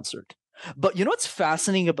redemption concert. But you know what's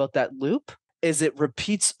fascinating about that loop? Is it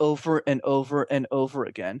repeats over and over and over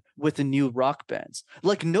again with the new rock bands.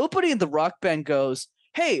 Like nobody in the rock band goes,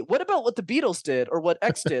 hey, what about what the Beatles did or what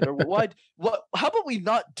X did or how about we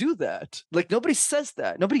not do that? Like nobody says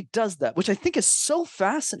that. Nobody does that, which I think is so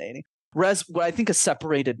fascinating. Whereas what I think has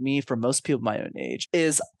separated me from most people my own age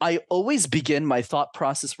is I always begin my thought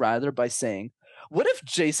process rather by saying, what if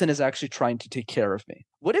Jason is actually trying to take care of me?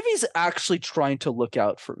 What if he's actually trying to look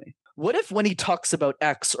out for me? What if when he talks about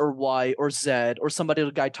X or Y or Z or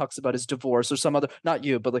a guy talks about his divorce or some other, not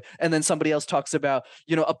you, but and then somebody else talks about,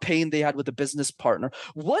 a pain they had with a business partner.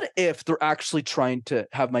 What if they're actually trying to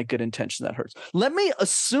have my good intention that hurts? Let me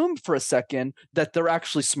assume for a second that they're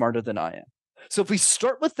actually smarter than I am. So if we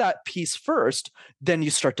start with that piece first, then you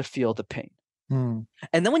start to feel the pain. And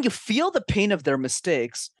then when you feel the pain of their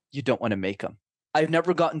mistakes, you don't want to make them. I've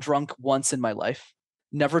never gotten drunk once in my life,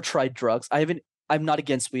 never tried drugs. I'm not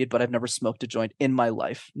against weed, but I've never smoked a joint in my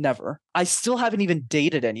life. Never. I still haven't even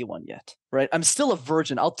dated anyone yet, right? I'm still a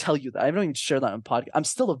virgin. I'll tell you that. I don't even share that on podcast. I'm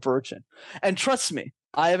still a virgin. And trust me,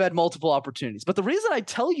 I have had multiple opportunities. But the reason I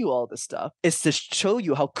tell you all this stuff is to show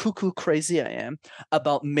you how cuckoo crazy I am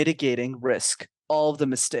about mitigating risk. all of the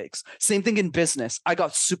mistakes. Same thing in business. I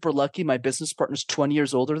got super lucky. My business partner's 20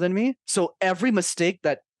 years older than me. So every mistake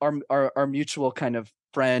that our mutual kind of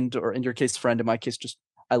friend, or in your case, friend, in my case, just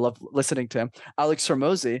I love listening to him, Alex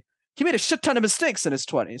Hormozy, he made a shit ton of mistakes in his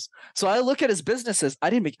 20s. So I look at his businesses. I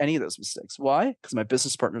didn't make any of those mistakes. Why? Because my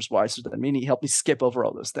business partner's wiser than me, and he helped me skip over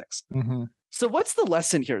all those things. Mm-hmm. So what's the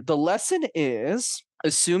lesson here? The lesson is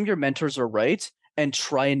assume your mentors are right and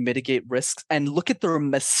try and mitigate risks and look at their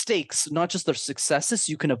mistakes, not just their successes.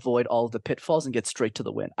 You can avoid all of the pitfalls and get straight to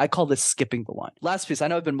the win. I call this skipping the line. Last piece. I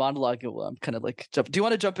know I've been monologuing. I'm kind of like, do you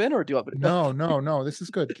want to jump in, or do you want me to? No. This is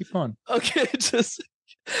good. Keep going. Okay. Just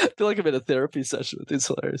I feel like I'm in a therapy session with these.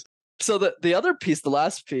 Hilarious. So the other piece, the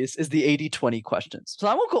last piece, is the 80-20 questions. So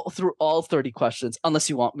I won't go through all 30 questions unless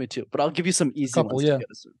you want me to, but I'll give you some easy ones to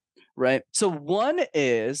get us through. Right. So one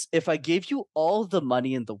is, if I gave you all the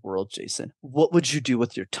money in the world, Jason, what would you do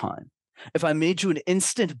with your time? If I made you an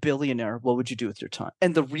instant billionaire, what would you do with your time?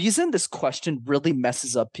 And the reason this question really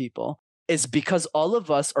messes up people is because all of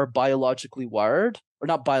us are biologically wired, or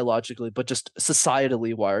not biologically, but just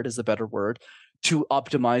societally wired is a better word, to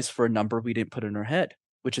optimize for a number we didn't put in our head,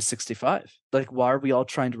 which is 65. Like, why are we all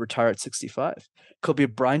trying to retire at 65? Kobe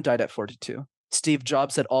Bryant died at 42. Steve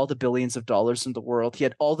Jobs had all the billions of dollars in the world. He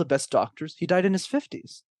had all the best doctors. He died in his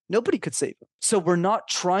 50s. Nobody could save him. So we're not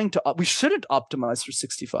trying to, we shouldn't optimize for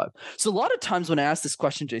 65. So a lot of times when I ask this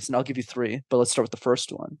question, Jason, I'll give you three, but let's start with the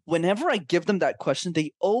first one. Whenever I give them that question,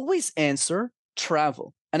 they always answer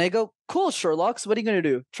travel. And I go, cool, Sherlock, so what are you going to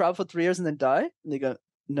do? Travel for 3 years and then die? And they go,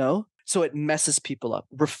 no. So it messes people up.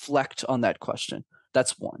 Reflect on that question.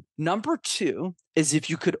 That's one. Number two is, if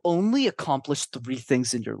you could only accomplish 3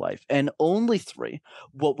 things in your life, and only 3,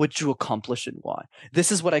 what would you accomplish and why? This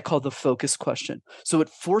is what I call the focus question. So it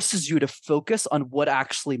forces you to focus on what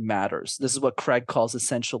actually matters. This is what Craig calls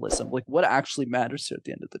essentialism, like what actually matters here at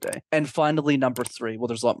the end of the day. And finally, number 3, well,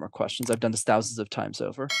 there's a lot more questions. I've done this thousands of times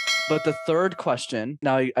over. But the third question,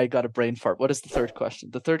 now I got a brain fart. What is the third question?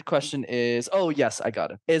 The third question is, oh yes, I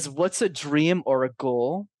got it, is what's a dream or a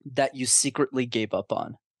goal that you secretly gave up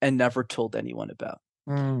on and never told anyone about?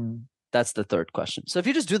 That's the third question. So if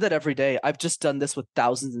you just do that every day, I've just done this with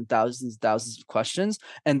thousands and thousands and thousands of questions.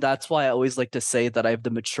 And that's why I always like to say that I have the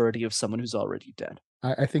maturity of someone who's already dead.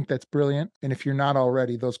 I think that's brilliant. And if you're not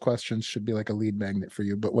already, those questions should be like a lead magnet for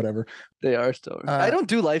you, but whatever. They are still. I don't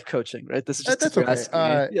do life coaching, right? This is just that's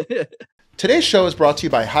okay. Today's show is brought to you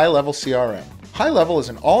by High Level CRM. High Level is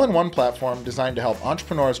an all-in-one platform designed to help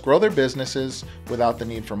entrepreneurs grow their businesses without the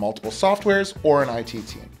need for multiple softwares or an IT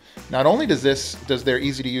team. Not only does their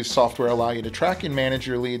easy-to-use software allow you to track and manage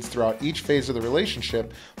your leads throughout each phase of the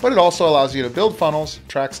relationship, but it also allows you to build funnels,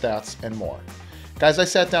 track stats, and more. Guys, I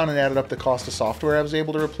sat down and added up the cost of software I was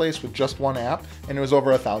able to replace with just one app, and it was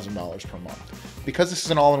over $1,000 per month. Because this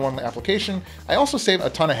is an all-in-one application, I also save a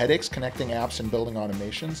ton of headaches connecting apps and building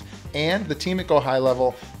automations, and the team at Go High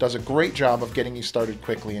Level does a great job of getting you started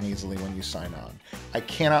quickly and easily when you sign on. I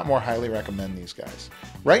cannot more highly recommend these guys.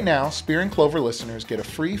 Right now, Spear and Clover listeners get a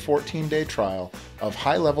free 14-day trial of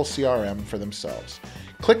High Level CRM for themselves.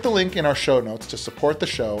 Click the link in our show notes to support the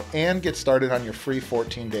show and get started on your free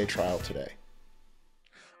 14-day trial today.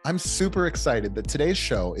 I'm super excited that today's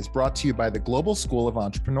show is brought to you by the Global School of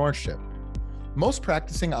Entrepreneurship. Most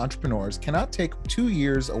practicing entrepreneurs cannot take 2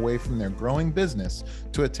 years away from their growing business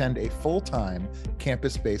to attend a full-time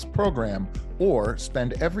campus-based program or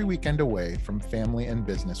spend every weekend away from family and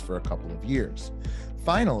business for a couple of years.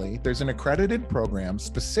 Finally, there's an accredited program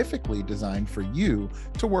specifically designed for you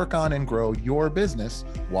to work on and grow your business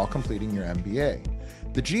while completing your MBA.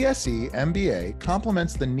 The GSE MBA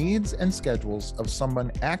complements the needs and schedules of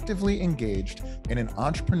someone actively engaged in an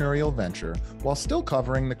entrepreneurial venture while still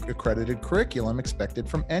covering the accredited curriculum expected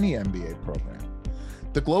from any MBA program.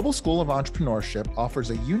 The Global School of Entrepreneurship offers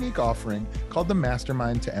a unique offering called the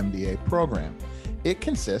Mastermind to MBA program. It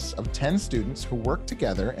consists of 10 students who work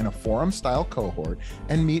together in a forum-style cohort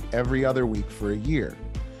and meet every other week for a year.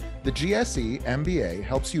 The GSE MBA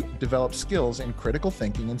helps you develop skills in critical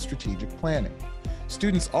thinking and strategic planning.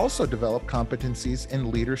 Students also develop competencies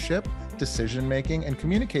in leadership, decision-making, and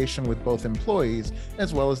communication with both employees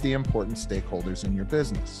as well as the important stakeholders in your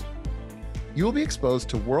business. You will be exposed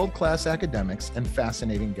to world-class academics and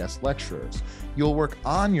fascinating guest lecturers. You'll work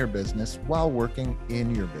on your business while working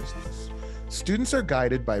in your business. Students are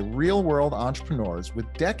guided by real-world entrepreneurs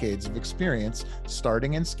with decades of experience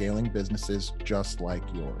starting and scaling businesses just like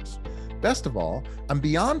yours. Best of all, I'm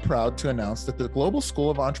beyond proud to announce that the Global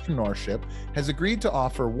School of Entrepreneurship has agreed to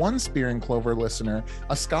offer one Spear and Clover listener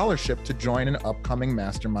a scholarship to join an upcoming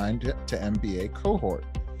Mastermind to MBA cohort.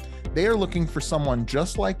 They are looking for someone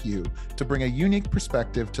just like you to bring a unique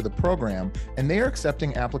perspective to the program, and they are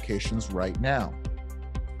accepting applications right now.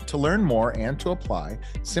 To learn more and to apply,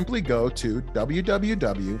 simply go to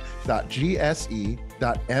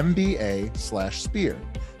www.gse.mba/spear.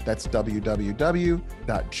 That's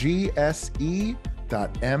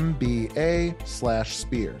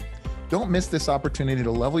www.gse.mba/spear. Don't miss this opportunity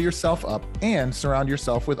to level yourself up and surround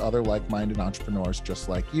yourself with other like-minded entrepreneurs just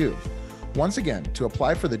like you. Once again, to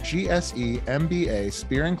apply for the GSE MBA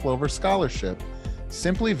Spear and Clover Scholarship,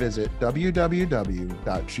 simply visit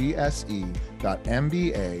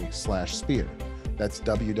www.gse.mba/spear. That's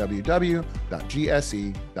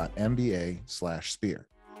www.gse.mba/spear.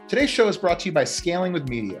 Today's show is brought to you by Scaling with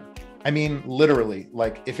Media. I mean, literally,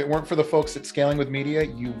 like if it weren't for the folks at Scaling with Media,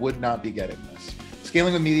 you would not be getting this.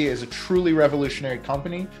 Scaling with Media is a truly revolutionary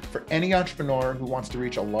company for any entrepreneur who wants to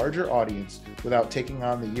reach a larger audience without taking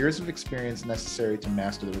on the years of experience necessary to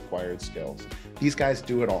master the required skills. These guys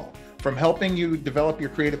do it all. From helping you develop your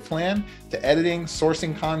creative plan to editing,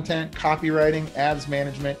 sourcing content, copywriting, ads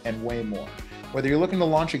management, and way more. Whether you're looking to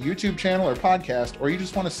launch a YouTube channel or podcast, or you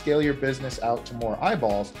just want to scale your business out to more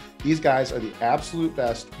eyeballs, these guys are the absolute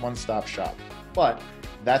best one-stop shop. But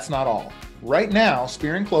that's not all. Right now,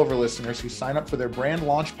 Spear and Clover listeners who sign up for their brand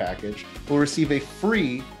launch package will receive a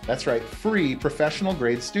free, that's right, free professional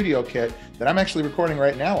grade studio kit that I'm actually recording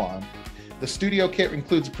right now on. The studio kit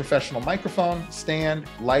includes a professional microphone, stand,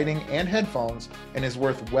 lighting, and headphones, and is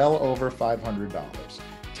worth well over $500.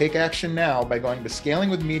 Take action now by going to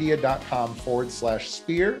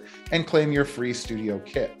scalingwithmedia.com/spear and claim your free studio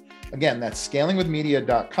kit. Again, that's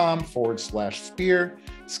scalingwithmedia.com/spear,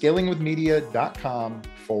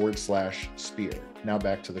 scalingwithmedia.com/spear. Now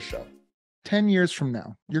back to the show. 10 years from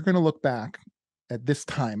now, you're going to look back at this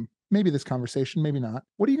time, maybe this conversation, maybe not.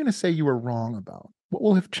 What are you going to say you were wrong about? What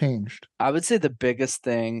will have changed? I would say the biggest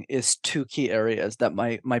thing is two key areas that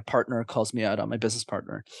my partner calls me out on, my business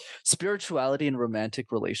partner: spirituality and romantic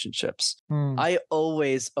relationships. I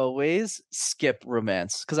always skip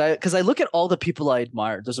romance because I look at all the people I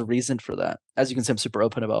admire. There's a reason for that. As you can see, I'm super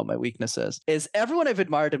open about my weaknesses. Is everyone I've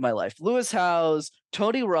admired in my life: Lewis Howes,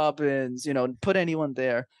 Tony Robbins, put anyone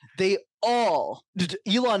there. They all,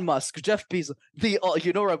 Elon Musk, Jeff Bezos, they all,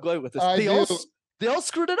 you know where I'm going with this. They all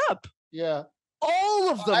screwed it up. Yeah. All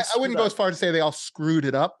of them. I wouldn't go as far to say they all screwed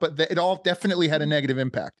it up, but it all definitely had a negative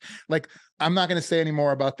impact. Like, I'm not going to say any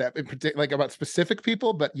more about that, in particular, like about specific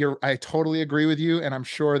people, but I totally agree with you. And I'm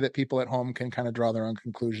sure that people at home can kind of draw their own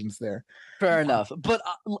conclusions there. Fair enough. But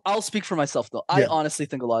I'll speak for myself though. I honestly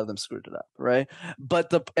think a lot of them screwed it up, right?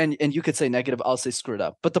 But and you could say negative, I'll say screwed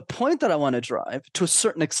up. But the point that I want to drive to a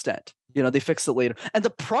certain extent, they fix it later. And the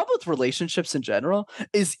problem with relationships in general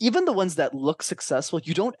is even the ones that look successful,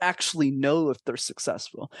 you don't actually know if they're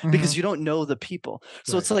successful because you don't know the people.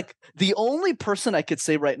 So it's like the only person I could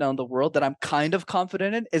say right now in the world that I'm kind of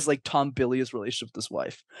confident in is like Tom Billy's relationship with his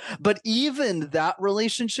wife. But even that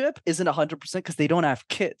relationship isn't 100% because they don't have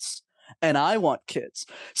kids. And I want kids.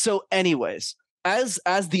 So anyways, as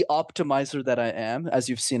the optimizer that I am, as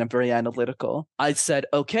you've seen, I'm very analytical. I said,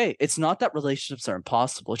 okay, it's not that relationships are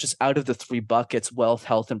impossible. It's just out of the three buckets: wealth,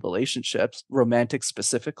 health, and relationships, romantic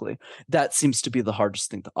specifically, that seems to be the hardest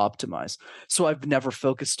thing to optimize. So I've never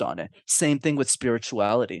focused on it. Same thing with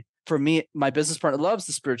spirituality. For me, my business partner loves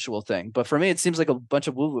the spiritual thing, but for me, it seems like a bunch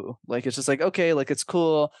of woo-woo. Like, it's just like, okay, like it's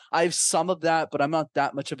cool. I have some of that, but I'm not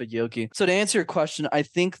that much of a yogi. So to answer your question, I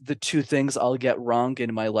think the two things I'll get wrong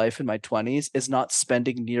in my life in my 20s is not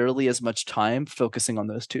spending nearly as much time focusing on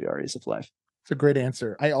those two areas of life. It's a great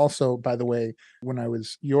answer. I also, by the way, when I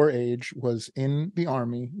was your age, was in the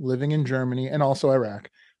army, living in Germany and also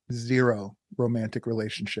Iraq. Zero romantic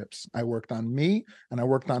relationships. I worked on me, and I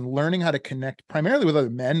worked on learning how to connect primarily with other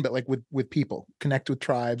men, but like with people, connect with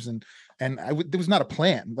tribes. And there was not a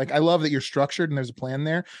plan. Like, I love that you're structured and there's a plan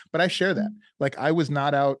there, but I share that. Like, I was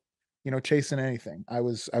not out, chasing anything. I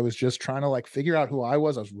was just trying to like figure out who I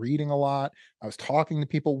was. I was reading a lot. I was talking to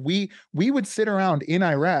people. We would sit around in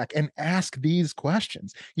Iraq and ask these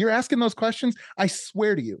questions. You're asking those questions. I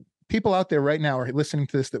swear to you, people out there right now are listening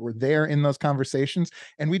to this that were there in those conversations,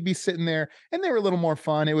 and we'd be sitting there and they were a little more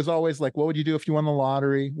fun. It was always like, what would you do if you won the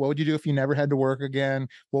lottery? What would you do if you never had to work again?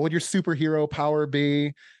 What would your superhero power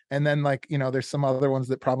be? And then like, there's some other ones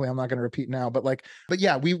that probably I'm not going to repeat now, but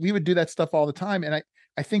yeah, we would do that stuff all the time. And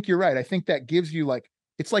I think you're right. I think that gives you like,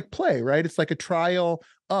 it's like play, right? It's like a trial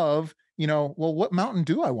of, well, what mountain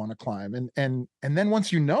do I want to climb? And then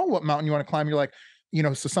once you know what mountain you want to climb, you're like,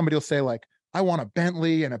 so somebody will say like, I want a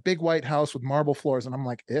Bentley and a big white house with marble floors. And I'm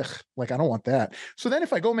like, ugh, like, I don't want that. So then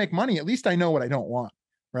if I go make money, at least I know what I don't want.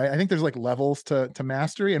 right? I think there's like levels to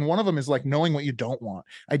mastery. And one of them is like knowing what you don't want,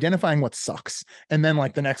 identifying what sucks. And then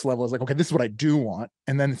like the next level is like, okay, this is what I do want.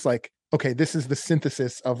 And then it's like, okay, this is the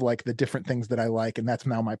synthesis of like the different things that I like. And that's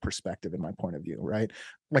now my perspective and my point of view, right?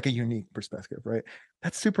 Like a unique perspective, right?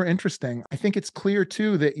 That's super interesting. I think it's clear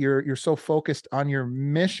too that you're so focused on your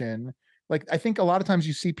mission. Like, I think a lot of times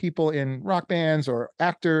you see people in rock bands or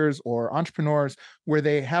actors or entrepreneurs where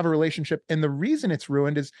they have a relationship. And the reason it's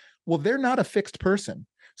ruined is, well, they're not a fixed person.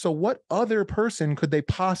 So what other person could they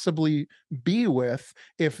possibly be with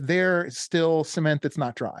if they're still cement that's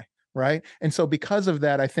not dry? Right. And so because of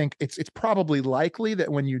that, I think it's probably likely that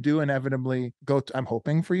when you do inevitably I'm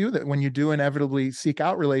hoping for you that when you do inevitably seek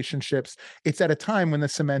out relationships, it's at a time when the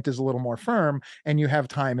cement is a little more firm and you have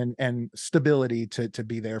time and stability to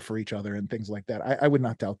be there for each other and things like that. I would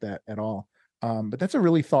not doubt that at all. But that's a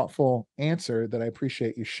really thoughtful answer that I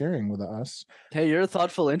appreciate you sharing with us. Hey, you're a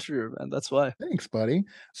thoughtful interviewer, man. That's why. Thanks, buddy.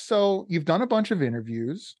 So you've done a bunch of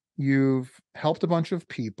interviews. You've helped a bunch of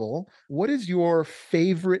people. What is your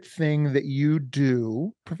favorite thing that you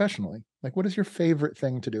do professionally? Like, what is your favorite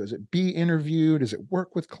thing to do? Is it be interviewed? Is it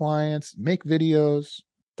work with clients, make videos?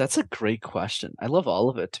 That's a great question. I love all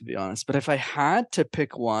of it, to be honest. But if I had to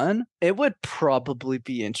pick one, it would probably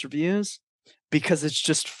be interviews because it's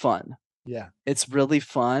just fun. Yeah. It's really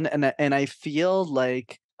fun. And I feel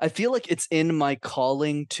like it's in my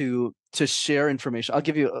calling to share information. I'll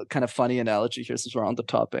give you a kind of funny analogy here since we're on the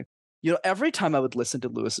topic. You know, every time I would listen to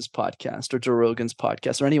Lewis's podcast or Joe Rogan's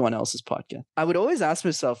podcast or anyone else's podcast, I would always ask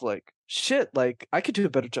myself, like, shit, like I could do a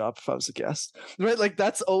better job if I was a guest, right? Like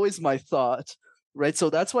that's always my thought, right? So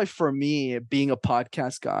that's why for me, being a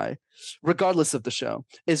podcast guy, regardless of the show,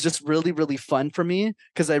 is just really, really fun for me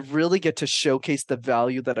because I really get to showcase the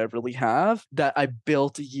value that I really have that I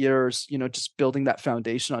built years, you know, just building that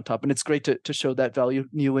foundation on top. And it's great to show that value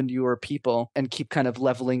new and newer people and keep kind of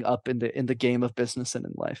leveling up in the game of business and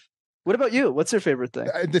in life. What about you? What's your favorite thing?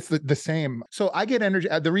 It's the same. So I get energy.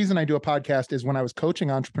 The reason I do a podcast is when I was coaching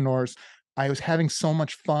entrepreneurs, I was having so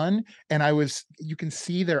much fun and you can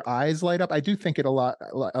see their eyes light up. I do think it a lot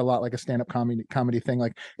like a stand-up comedy thing.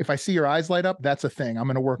 Like if I see your eyes light up, that's a thing. I'm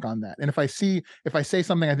going to work on that. And if I say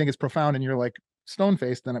something I think is profound and you're like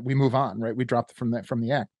stone-faced, then we move on, right? We drop from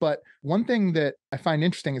the act. But one thing that I find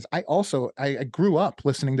interesting is I grew up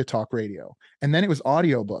listening to talk radio and then it was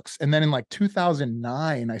audiobooks. And then in like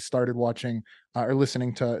 2009, I started watching or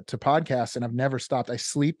listening to podcasts and I've never stopped. I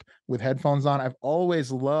sleep with headphones on. I've always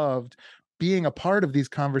loved being a part of these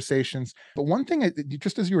conversations. But one thing,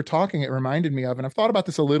 just as you were talking, it reminded me of, and I've thought about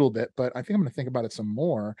this a little bit, but I think I'm going to think about it some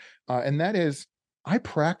more. And that is, I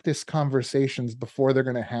practice conversations before they're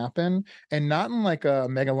going to happen, and not in like a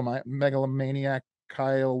megalomaniac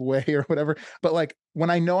Kyle way or whatever, but like when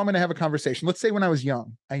I know I'm going to have a conversation, let's say when I was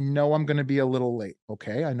young, I know I'm going to be a little late.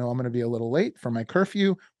 Okay. I know I'm going to be a little late for my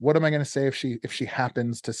curfew. What am I going to say if she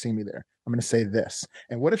happens to see me there? I'm going to say this.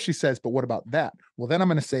 And what if she says, but what about that? Well, then I'm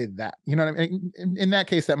going to say that. You know what I mean? In that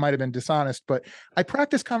case, that might've been dishonest, but I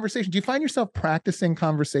practice conversation. Do you find yourself practicing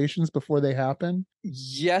conversations before they happen?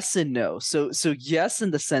 Yes and no. So yes,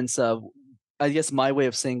 in the sense of, I guess my way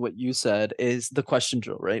of saying what you said is the question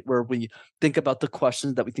drill, right? Where we think about the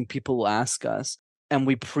questions that we think people will ask us and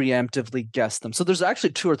we preemptively guess them. So there's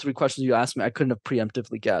actually 2 or 3 questions you asked me I couldn't have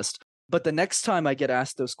preemptively guessed. But the next time I get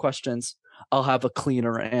asked those questions, I'll have a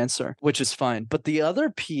cleaner answer, which is fine. But the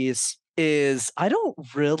other piece is I don't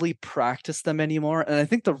really practice them anymore. And I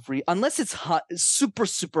think unless it's super,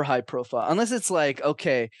 super high profile, unless it's like,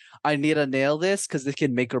 okay, I need to nail this because this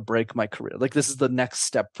can make or break my career. Like this is the next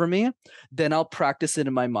step for me. Then I'll practice it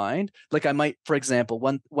in my mind. Like I might, for example,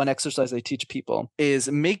 one exercise I teach people is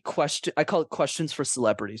I call it questions for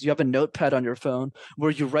celebrities. You have a notepad on your phone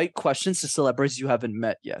where you write questions to celebrities you haven't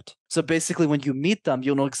met yet. So basically when you meet them,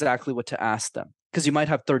 you'll know exactly what to ask them, because you might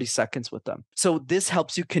have 30 seconds with them. So this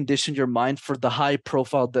helps you condition your mind for the high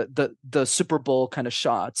profile, the Super Bowl kind of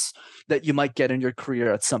shots that you might get in your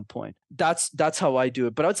career at some point. That's how I do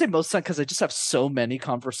it. But I would say most of the time, because I just have so many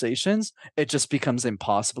conversations, it just becomes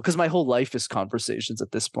impossible because my whole life is conversations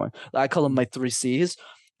at this point. I call them my 3 C's: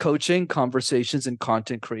 coaching, conversations, and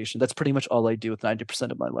content creation. That's pretty much all I do with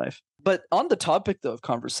 90% of my life. But on the topic, though, of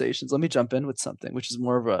conversations, let me jump in with something, which is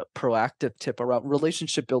more of a proactive tip around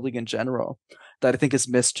relationship building in general that I think is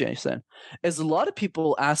missed, Jason, is a lot of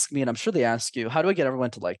people ask me, and I'm sure they ask you, how do I get everyone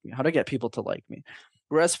to like me? How do I get people to like me?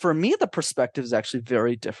 Whereas for me, the perspective is actually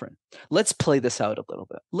very different. Let's play this out a little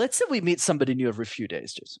bit. Let's say we meet somebody new every few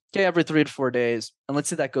days, Jason. Okay, every 3 to 4 days. And let's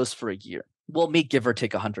say that goes for a year. We'll meet give or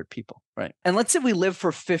take 100 people, right? And let's say we live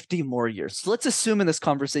for 50 more years. So let's assume in this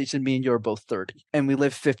conversation, me and you are both 30 and we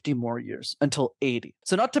live 50 more years until 80.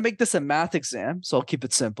 So not to make this a math exam, so I'll keep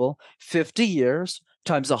it simple. 50 years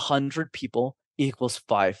times 100 people equals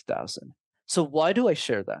 5,000. So why do I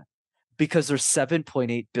share that? Because there's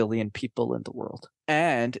 7.8 billion people in the world.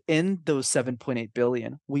 And in those 7.8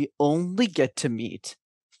 billion, we only get to meet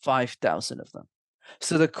 5,000 of them.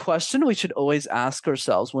 So the question we should always ask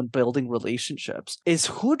ourselves when building relationships is,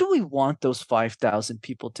 who do we want those 5,000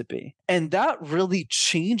 people to be? And that really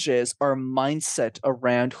changes our mindset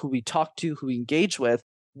around who we talk to, who we engage with,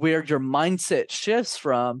 where your mindset shifts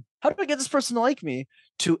from, how do I get this person to like me,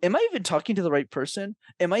 to, am I even talking to the right person?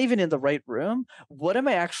 Am I even in the right room? What am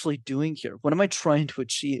I actually doing here? What am I trying to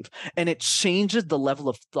achieve? And it changes the level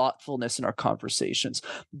of thoughtfulness in our conversations.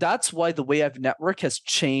 That's why the way I've networked has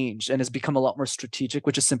changed and has become a lot more strategic,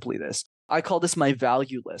 which is simply this. I call this my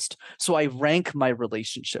value list. So I rank my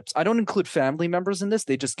relationships. I don't include family members in this.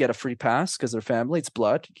 They just get a free pass because they're family. It's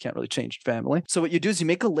blood. You can't really change family. So what you do is you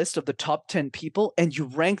make a list of the top 10 people and you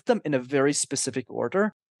rank them in a very specific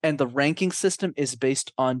order. And the ranking system is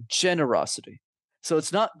based on generosity. So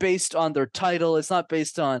it's not based on their title. It's not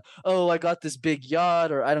based on, oh, I got this big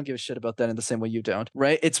yacht, or I don't give a shit about that in the same way you don't,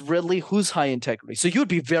 right? It's really who's high integrity. So you would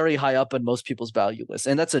be very high up on most people's value list.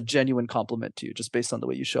 And that's a genuine compliment to you, just based on the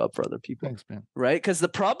way you show up for other people. Thanks, man. Right? Because the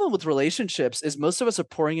problem with relationships is most of us are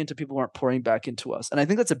pouring into people who aren't pouring back into us. And I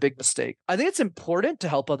think that's a big mistake. I think it's important to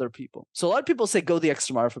help other people. So a lot of people say go the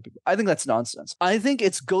extra mile for people. I think that's nonsense. I think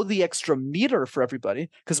it's go the extra meter for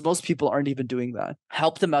everybody, because most people aren't even doing that.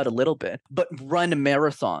 Help them out a little bit, but run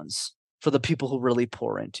marathons for the people who really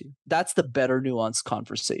pour into you. That's the better nuanced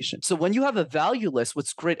conversation. So when you have a value list,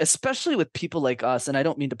 what's great, especially with people like us, and I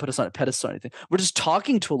don't mean to put us on a pedestal or anything, we're just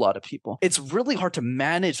talking to a lot of people. It's really hard to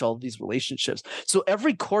manage all of these relationships. So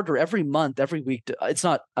every quarter, every month, every week, I'm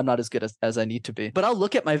not as good as I need to be, but I'll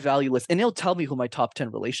look at my value list and it'll tell me who my top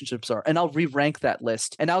 10 relationships are. And I'll re-rank that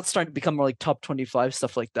list. And now it's starting to become more like top 25,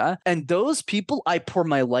 stuff like that. And those people I pour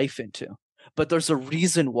my life into. But there's a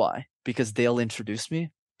reason why, because they'll introduce me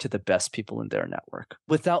to the best people in their network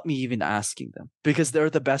without me even asking them, because they're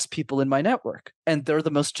the best people in my network and they're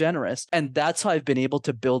the most generous. And that's how I've been able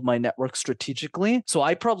to build my network strategically. So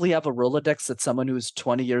I probably have a Rolodex that someone who's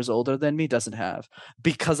 20 years older than me doesn't have,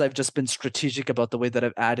 because I've just been strategic about the way that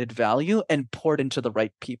I've added value and poured into the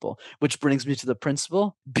right people, which brings me to the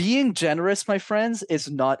principle. Being generous, my friends, is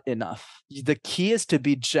not enough. The key is to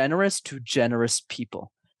be generous to generous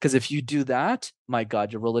people. Because if you do that, my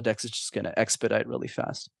God, your Rolodex is just going to expedite really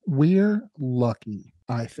fast. We're lucky,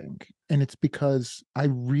 I think. And it's because I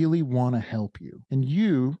really want to help you. And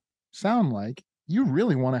you sound like you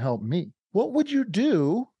really want to help me. What would you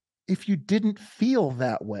do if you didn't feel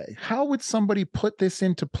that way? How would somebody put this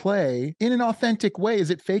into play in an authentic way? Is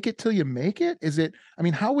it fake it till you make it?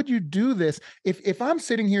 How would you do this? If I'm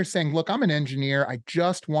sitting here saying, look, I'm an engineer, I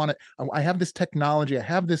just want to, I have this technology, I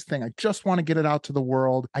have this thing, I just want to get it out to the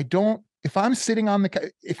world. If I'm sitting on the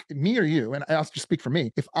couch, if me or you, and I'll just speak for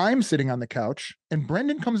me, if I'm sitting on the couch and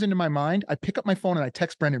Brenden comes into my mind, I pick up my phone and I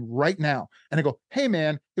text Brenden right now. And I go, hey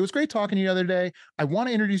man, it was great talking to you the other day. I want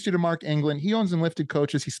to introduce you to Mark England. He owns and lifted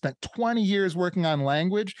coaches. He spent 20 years working on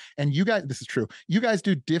language. And you guys, this is true. You guys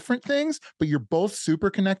do different things, but you're both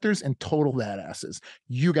super connectors and total badasses.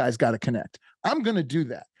 You guys got to connect. I'm going to do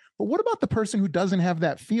that. But what about the person who doesn't have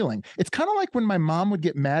that feeling? It's kind of like when my mom would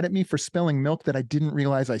get mad at me for spilling milk that I didn't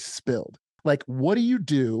realize I spilled. Like, what do you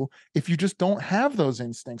do if you just don't have those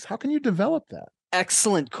instincts? How can you develop that?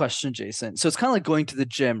 Excellent question, Jason. So it's kind of like going to the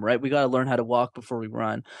gym, right? We got to learn how to walk before we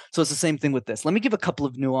run. So it's the same thing with this. Let me give a couple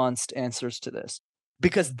of nuanced answers to this,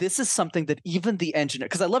 because this is something that even the engineer,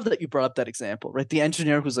 because I love that you brought up that example, right? The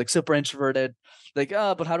engineer who's like super introverted, like,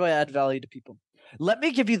 but how do I add value to people? Let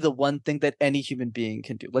me give you the one thing that any human being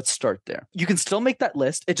can do. Let's start there. You can still make that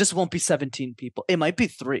list. It just won't be 17 people. It might be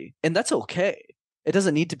 3, and that's okay. It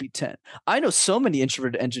doesn't need to be 10. I know so many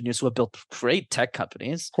introverted engineers who have built great tech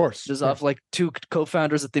companies. Of course. There's off like 2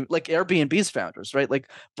 co-founders like Airbnb's founders, right?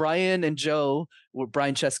 Like Brian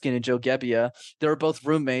Cheskin and Joe Gebbia. They were both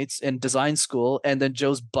roommates in design school. And then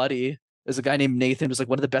Joe's buddy is a guy named Nathan, who's like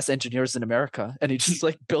one of the best engineers in America. And he just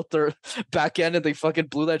like built their back end and they fucking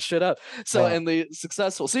blew that shit up. So, wow. And they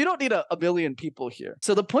successful. So you don't need a million people here.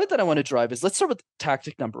 So the point that I want to drive is, let's start with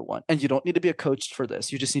tactic number 1. And you don't need to be a coach for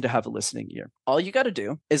this. You just need to have a listening ear. All you got to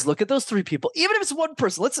do is look at those 3 people, even if it's one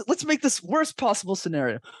person. Let's make this worst possible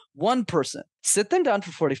scenario. One person, sit them down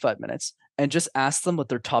for 45 minutes and just ask them what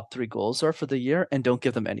their top 3 goals are for the year, and don't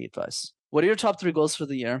give them any advice. What are your top 3 goals for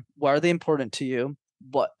the year? Why are they important to you?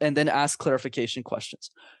 And then ask clarification questions.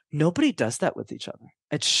 Nobody does that with each other.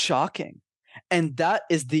 It's shocking. And that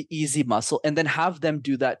is the easy muscle. And then have them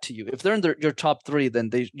do that to you. If they're in your top 3,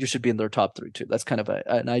 then you should be in their top 3 too. That's kind of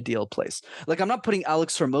an ideal place. Like I'm not putting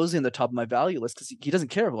Alex Hormozi in the top of my value list because he doesn't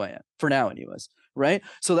care who I am, for now anyways. Right?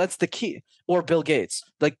 So that's the key. Or Bill Gates.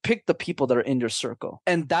 Like pick the people that are in your circle.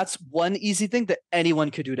 And that's one easy thing that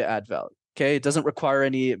anyone could do to add value. Okay, it doesn't require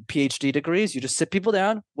any PhD degrees. You just sit people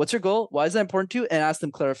down. What's your goal? Why is that important to you? And ask them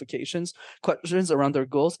clarifications, questions around their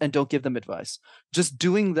goals, and don't give them advice. Just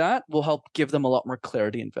doing that will help give them a lot more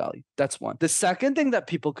clarity and value. That's one. The second thing that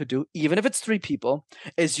people could do, even if it's 3 people,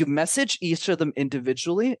 is you message each of them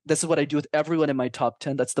individually. This is what I do with everyone in my top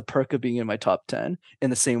 10. That's the perk of being in my top 10 in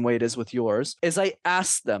the same way it is with yours, is I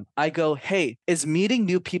ask them, I go, hey, is meeting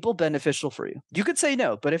new people beneficial for you? You could say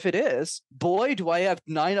no, but if it is, boy, do I have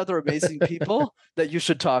 9 other amazing people that you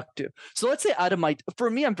should talk to. So let's say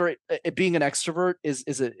for me, I'm very, being an extrovert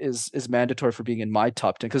is mandatory for being in my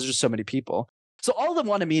top 10 because there's just so many people. So all of them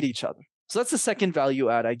want to meet each other. So that's the second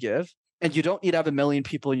value add I give. And you don't need to have 1 million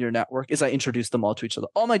people in your network, is I introduce them all to each other.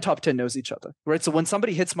 All my top 10 knows each other, right? So when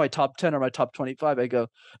somebody hits my top 10 or my top 25, I go,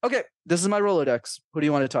 okay, this is my Rolodex. Who do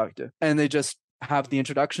you want to talk to? And they just have the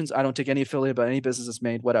introductions. I don't take any affiliate about any business that's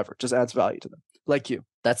made, whatever. Just adds value to them, like you.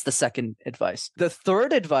 That's the second advice. The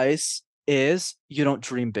third advice is you don't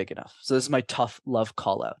dream big enough. So this is my tough love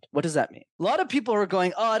call out. What does that mean? A lot of people are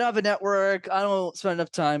going, oh, I don't have a network. I don't spend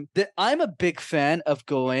enough time. I'm a big fan of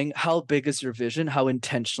going, how big is your vision? How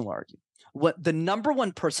intentional are you? What the number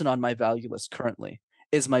one person on my value list currently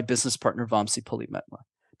is my business partner, Vamsi Pulimetla.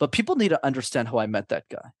 But people need to understand how I met that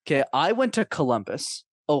guy. Okay. I went to Columbus,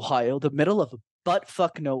 Ohio, the middle of butt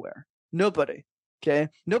fuck nowhere. Nobody. Okay.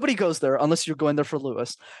 Nobody goes there unless you're going there for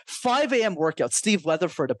Lewis. 5 a.m. workout. Steve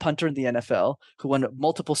Weatherford, a punter in the NFL who won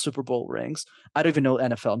multiple Super Bowl rings. I don't even know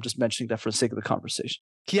NFL. I'm just mentioning that for the sake of the conversation.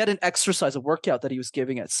 He had an exercise, a workout that he was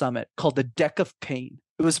giving at Summit called the Deck of Pain.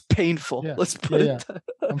 It was painful. Yeah. Let's put it.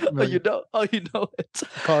 Oh, you know it.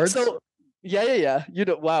 Cards? So, yeah. You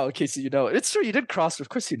know, wow. Okay, so you know it. It's true. You did CrossFit. Of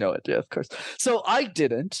course you know it. Yeah, of course. So I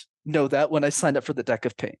didn't know that when I signed up for the Deck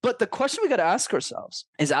of Pain. But the question we got to ask ourselves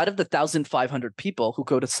is, out of the 1,500 people who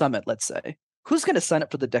go to Summit, let's say, who's going to sign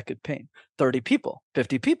up for the Deck of Pain? 30 people,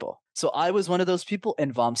 50 people. So I was one of those people,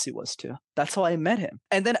 and Vamsi was too. That's how I met him.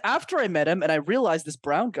 And then after I met him and I realized this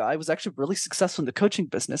brown guy was actually really successful in the coaching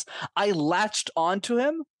business, I latched onto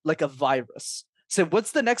him like a virus. Said,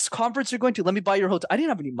 what's the next conference you're going to? Let me buy your hotel. I didn't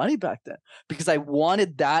have any money back then because I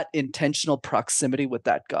wanted that intentional proximity with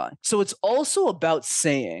that guy. So it's also about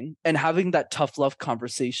saying and having that tough love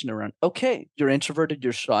conversation around, okay, you're introverted,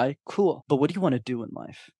 you're shy, cool. But what do you want to do in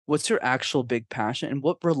life? What's your actual big passion? And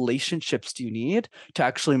what relationships do you need to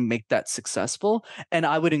actually make that successful? And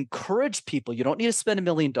I would encourage people, you don't need to spend $1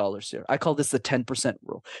 million here. I call this the 10%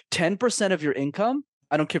 rule. 10% of your income,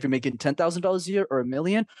 I don't care if you're making $10,000 a year or $1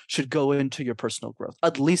 million, should go into your personal growth,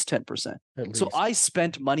 at least 10%. So I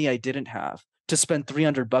spent money I didn't have to spend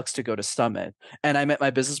 $300 to go to Summit. And I met my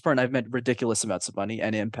business partner. I've met ridiculous amounts of money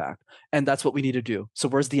and impact. And that's what we need to do. So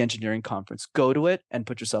where's the engineering conference? Go to it and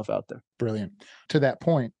put yourself out there. Brilliant. To that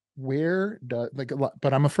point,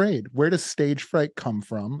 but I'm afraid, where does stage fright come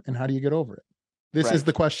from and how do you get over it? This is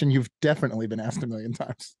the question you've definitely been asked 1 million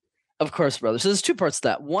times. Of course, brother. So there's 2 parts to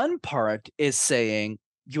that. One part is saying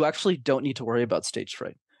you actually don't need to worry about stage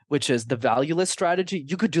fright, which is the valueless strategy.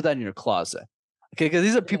 You could do that in your closet. Okay. Because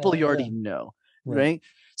these are people you already know. Right.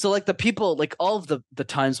 So like the people, like all of the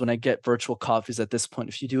times when I get virtual coffees at this point,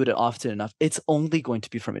 if you do it often enough, it's only going to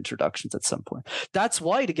be from introductions at some point. That's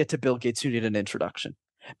why to get to Bill Gates, you need an introduction.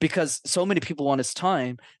 Because so many people want his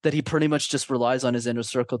time that he pretty much just relies on his inner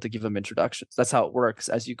circle to give him introductions. That's how it works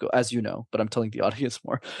as you go, as you know, but I'm telling the audience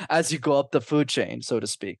more, as you go up the food chain, so to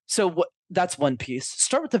speak. So that's one piece.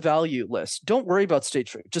 Start with the value list. Don't worry about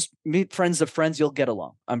stage fright. Just meet friends of friends. You'll get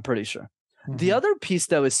along, I'm pretty sure. Mm-hmm. The other piece,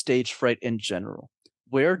 though, is stage fright in general.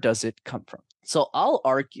 Where does it come from? So I'll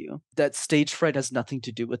argue that stage fright has nothing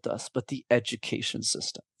to do with us, but the education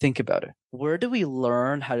system. Think about it. Where do we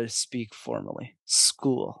learn how to speak formally?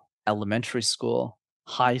 School, elementary school,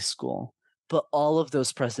 high school. But all of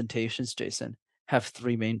those presentations, Jason, have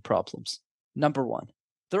 3 main problems. Number 1,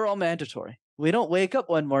 they're all mandatory. We don't wake up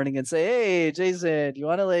one morning and say, hey, Jason, you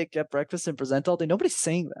want to get breakfast and present all day? Nobody's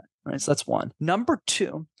saying that, right? So that's 1. Number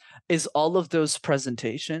 2 is all of those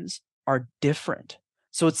presentations are different.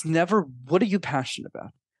 So it's never, what are you passionate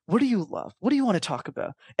about? What do you love? What do you want to talk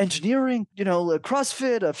about? Engineering,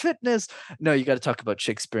 CrossFit, fitness. No, you got to talk about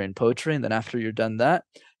Shakespearean poetry. And then after you're done that,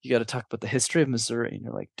 you got to talk about the history of Missouri. And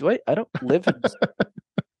you're like, I don't live in Missouri.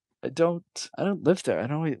 I don't live there. I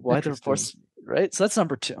don't know why they're forced. right? So that's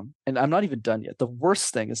number 2. And I'm not even done yet. The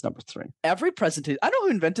worst thing is number 3. Every presentation, I know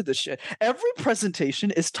who invented this shit. Every presentation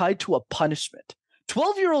is tied to a punishment.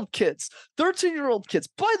 12-year-old kids, 13-year-old kids.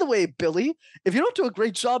 By the way, Billy, if you don't do a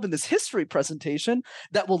great job in this history presentation,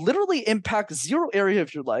 that will literally impact 0 area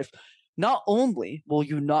of your life. Not only will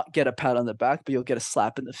you not get a pat on the back, but you'll get a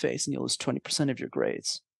slap in the face and you'll lose 20% of your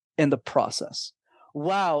grades in the process.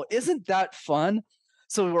 Wow, isn't that fun?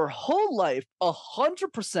 So our whole life,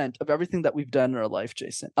 100% of everything that we've done in our life,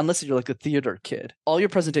 Jason, unless you're like a theater kid, all your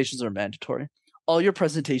presentations are mandatory. All your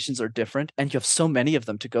presentations are different, and you have so many of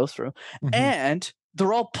them to go through. And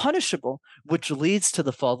they're all punishable, which leads to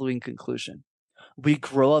the following conclusion. We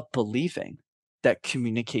grow up believing that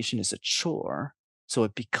communication is a chore, so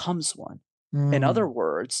it becomes one. In other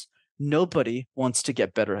words, nobody wants to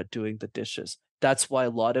get better at doing the dishes. That's why a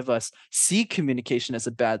lot of us see communication as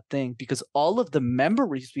a bad thing, because all of the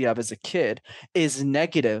memories we have as a kid is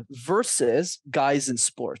negative versus guys in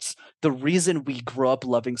sports. The reason we grow up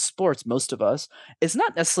loving sports, most of us, is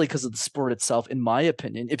not necessarily because of the sport itself, in my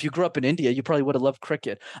opinion. If you grew up in India, you probably would have loved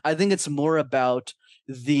cricket. I think it's more about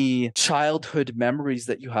the childhood memories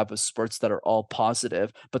that you have of sports that are all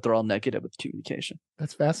positive, but they're all negative with communication.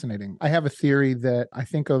 That's fascinating. I have a theory that I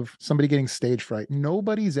think of somebody getting stage fright.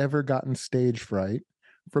 Nobody's ever gotten stage fright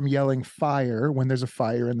from yelling fire when there's a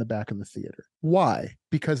fire in the back of the theater. Why?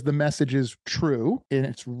 Because the message is true and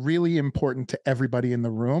it's really important to everybody in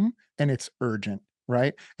the room and it's urgent.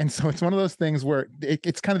 Right. And so it's one of those things where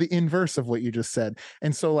it's kind of the inverse of what you just said.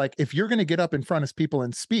 And so like, if you're going to get up in front of people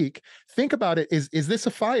and speak, think about it. Is this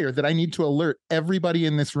a fire that I need to alert everybody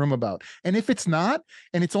in this room about? And if it's not,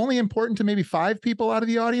 and it's only important to maybe 5 people out of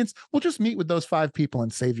the audience, we'll just meet with those 5 people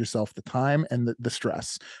and save yourself the time and the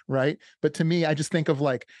stress. Right. But to me, I just think of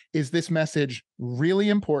like, is this message really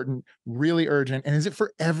important, really urgent? And is it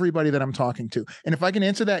for everybody that I'm talking to? And if I can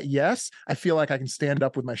answer that yes, I feel like I can stand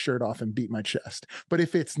up with my shirt off and beat my chest. But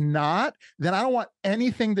if it's not, then I don't want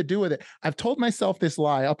anything to do with it. I've told myself this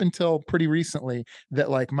lie up until pretty recently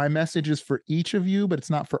that like my message is for each of you, but it's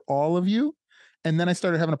not for all of you. And then I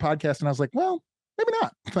started having a podcast and I was like, well, maybe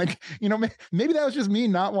not. Like, you know, maybe that was just me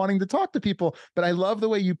not wanting to talk to people. But I love the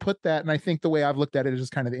way you put that. And I think the way I've looked at it is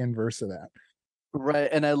just kind of the inverse of that. Right.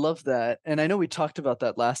 And I love that. And I know we talked about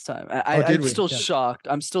that last time. I'm still shocked.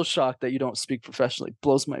 I'm still shocked that you don't speak professionally. It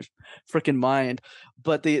blows my freaking mind.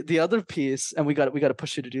 But the other piece, and we got to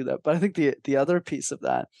push you to do that. But I think the other piece of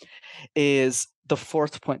that is the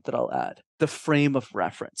 4th point that I'll add, the frame of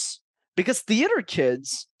reference. Because theater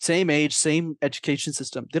kids, same age, same education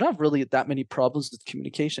system, they don't have really that many problems with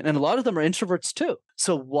communication. And a lot of them are introverts too.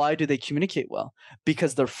 So why do they communicate well?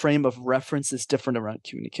 Because their frame of reference is different around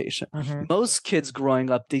communication. Most kids growing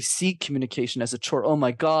up, they see communication as a chore. Oh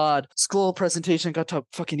my God, school presentation, got to talk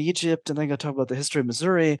fucking Egypt, and then got to talk about the history of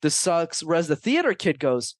Missouri. This sucks. Whereas the theater kid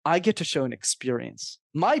goes, I get to show an experience.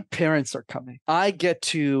 My parents are coming. I get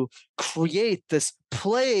to create this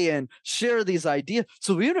play and share these ideas.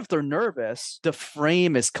 So even if they're nervous, the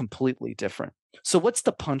frame is completely different. So what's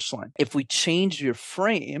the punchline? If we change your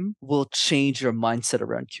frame, we'll change your mindset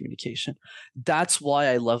around communication. That's why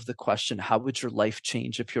I love the question, how would your life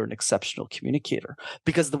change if you're an exceptional communicator?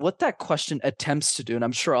 Because what that question attempts to do, and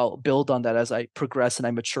I'm sure I'll build on that as I progress and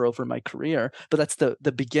I mature over my career, but that's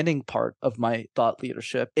the beginning part of my thought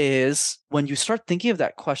leadership, is when you start thinking of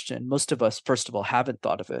that question, most of us, first of all, haven't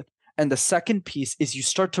thought of it. And the second piece is you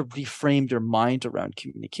start to reframe your mind around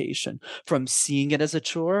communication from seeing it as a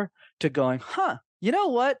chore to going, you know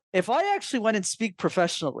what? If I actually went and speak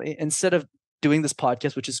professionally instead of doing this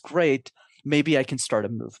podcast, which is great, maybe I can start a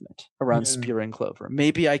movement around Spear and Clover.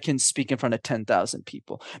 Maybe I can speak in front of 10,000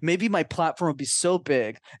 people. Maybe my platform will be so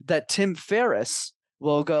big that Tim Ferriss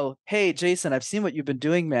will go, hey, Jason, I've seen what you've been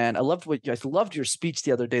doing, man. I loved your speech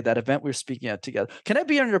the other day, that event we were speaking at together. Can I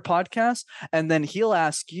be on your podcast? And then he'll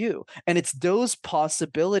ask you. And it's those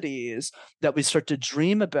possibilities that we start to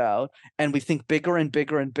dream about, and we think bigger and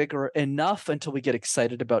bigger and bigger enough until we get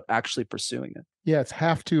excited about actually pursuing it. Yeah, it's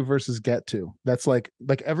have to versus get to. That's like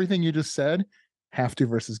everything you just said, have to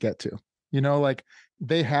versus get to. You know, like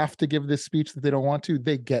they have to give this speech that they don't want to.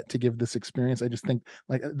 They get to give this experience. I just think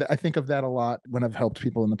I think of that a lot when I've helped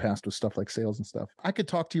people in the past with stuff like sales and stuff. I could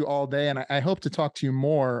talk to you all day, and I hope to talk to you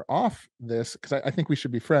more off this because I think we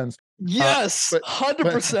should be friends. Yes,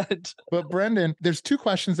 100%. But Brenden, there's 2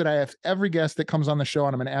 questions that I ask every guest that comes on the show,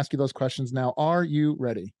 and I'm going to ask you those questions now. Are you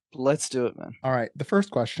ready? Let's do it, man. All right. The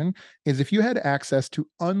first question is, if you had access to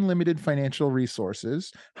unlimited financial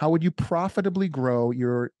resources, how would you profitably grow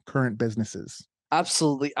your current businesses?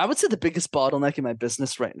 Absolutely. I would say the biggest bottleneck in my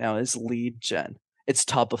business right now is lead gen. It's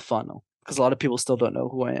top of funnel. because a lot of people still don't know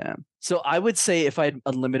who I am. So I would say if I had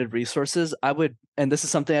unlimited resources, I would, and this is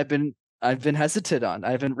something I've been hesitant on.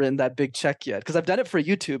 I haven't written that big check yet because I've done it for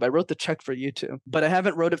YouTube. I wrote the check for YouTube, but I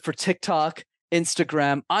haven't wrote it for TikTok,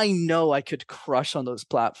 Instagram. I know I could crush on those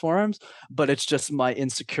platforms, but it's just my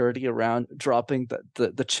insecurity around dropping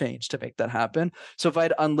the change to make that happen. So if I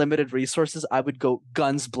had unlimited resources, I would go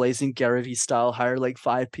guns blazing, Gary Vee style, hire like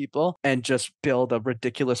 5 people and just build a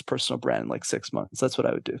ridiculous personal brand in like 6 months. That's what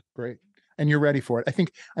I would do. Great. And you're ready for it. I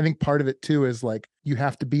think part of it too is like you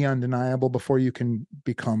have to be undeniable before you can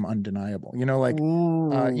become undeniable. You know, like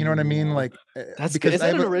you know what I mean? Like that's good. Is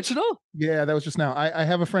that an original? Yeah, that was just now. I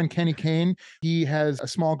have a friend, Kenny Kane. He has a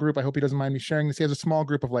small group. I hope he doesn't mind me sharing this. He has a small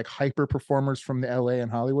group of like hyper performers from the LA and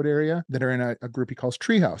Hollywood area that are in a group he calls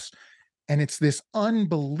Treehouse. And it's this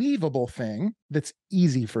unbelievable thing that's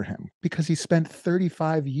easy for him because he spent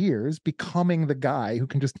 35 years becoming the guy who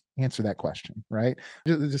can just answer that question, right?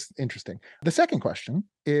 Just interesting. The second question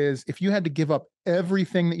is if you had to give up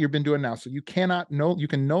everything that you've been doing now, so you can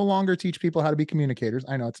no longer teach people how to be communicators.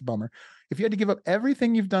 I know it's a bummer. If you had to give up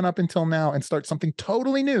everything you've done up until now and start something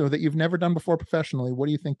totally new that you've never done before professionally, what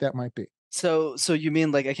do you think that might be? So you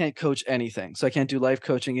mean like I can't coach anything? So I can't do life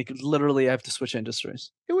coaching. It could literally I have to switch industries.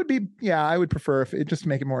 It would be, yeah, I would prefer if it just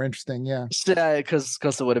make it more interesting. Yeah. Yeah, because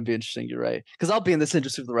it wouldn't be interesting. You're right. Because I'll be in this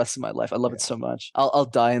industry for the rest of my life. I love it so much. I'll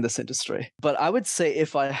die in this industry. But I would say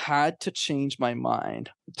if I had to change my mind,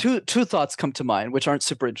 two thoughts come to mind, which aren't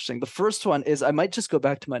super interesting. The first one is I might just go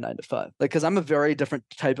back to my 9 to 5, like because I'm a very different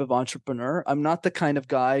type of entrepreneur. I'm not the kind of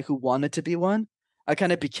guy who wanted to be one. I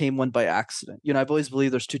kind of became one by accident. You know, I've always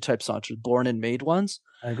believed there's 2 types of entrepreneurs, born and made ones.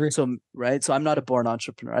 I agree. So, right. So I'm not a born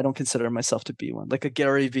entrepreneur. I don't consider myself to be one. Like a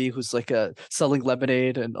Gary Vee who's like selling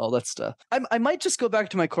lemonade and all that stuff. I might just go back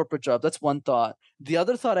to my corporate job. That's one thought. The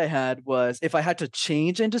other thought I had was if I had to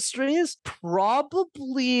change industries,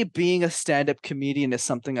 probably being a stand-up comedian is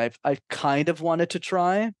something I've kind of wanted to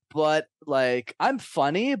try. But like I'm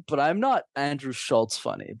funny, but I'm not Andrew Schultz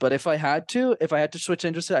funny. But if I had to switch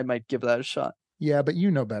industry, I might give that a shot. Yeah, but you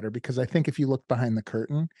know better because I think if you look behind the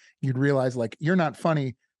curtain, you'd realize like you're not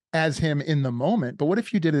funny as him in the moment. But what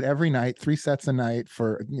if you did it every night, 3 sets a night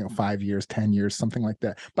for 5 years, 10 years, something like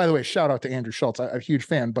that? By the way, shout out to Andrew Schultz. I'm a huge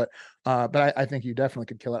fan, but I think you definitely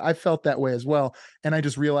could kill it. I felt that way as well, and I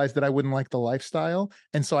just realized that I wouldn't like the lifestyle,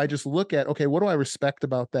 and so I just look at okay, what do I respect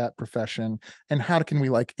about that profession, and how can we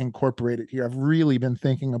like incorporate it here? I've really been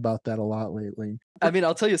thinking about that a lot lately. I mean,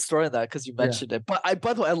 I'll tell you a story of that because you mentioned it. But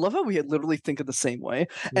by the way, I love how we literally think of the same way.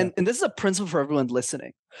 And this is a principle for everyone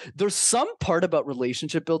listening. There's some part about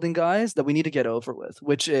relationship building, guys, that we need to get over with,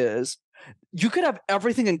 which is you could have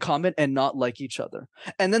everything in common and not like each other.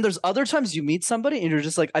 And then there's other times you meet somebody and you're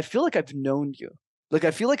just like, I feel like I've known you. Like,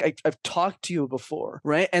 I feel like I've talked to you before,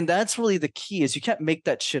 right? And that's really the key is you can't make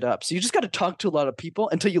that shit up. So you just got to talk to a lot of people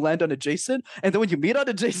until you land on a Jason. And then when you meet on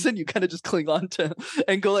a Jason, you kind of just cling on to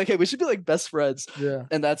and go like, hey, we should be like best friends. Yeah.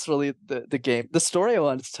 And that's really the game. The story I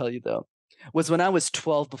wanted to tell you, though, was when I was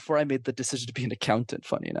 12, before I made the decision to be an accountant,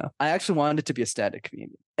 funny enough. I actually wanted to be a stand-up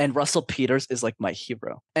comedian. And Russell Peters is like my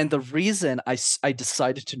hero. And the reason I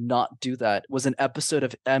decided to not do that was an episode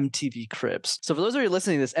of MTV Cribs. So for those of you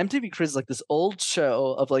listening to this, MTV Cribs is like this old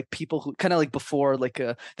show of like people who kind of like before like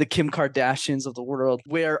the Kim Kardashians of the world,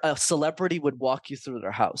 where a celebrity would walk you through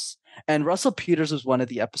their house. And Russell Peters was one of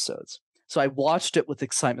the episodes. So I watched it with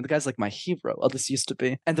excitement. The guy's like my hero. At least used to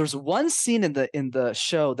be. And there's one scene in the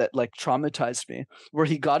show that like traumatized me, where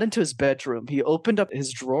he got into his bedroom, he opened up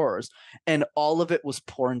his drawers, and all of it was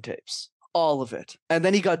porn tapes. All of it. And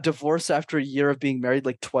then he got divorced after a year of being married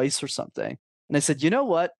like twice or something. And I said, you know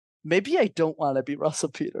what? Maybe I don't want to be Russell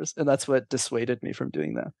Peters. And that's what dissuaded me from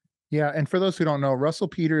doing that. Yeah, and for those who don't know, Russell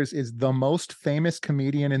Peters is the most famous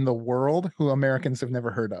comedian in the world who Americans have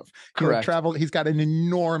never heard of. Correct. He's got an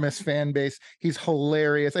enormous fan base. He's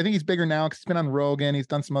hilarious. I think he's bigger now because he's been on Rogan. He's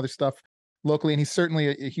done some other stuff locally, and he's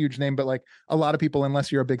certainly a huge name. But like a lot of people, unless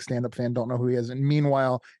you're a big stand-up fan, don't know who he is. And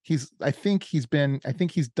meanwhile, I think he's done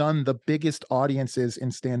the biggest audiences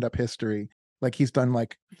in stand-up history. Like he's done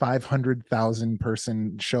like 500,000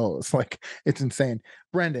 person shows. Like it's insane.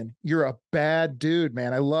 Brenden, you're a bad dude,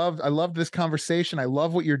 man. I love this conversation. I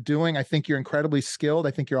love what you're doing. I think you're incredibly skilled.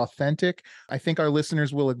 I think you're authentic. I think our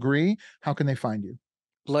listeners will agree. How can they find you?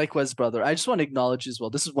 Likewise, brother. I just want to acknowledge you as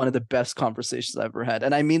well. This is one of the best conversations I've ever had.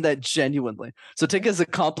 And I mean that genuinely. So take it as a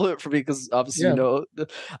compliment for me because obviously,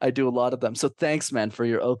 I do a lot of them. So thanks, man, for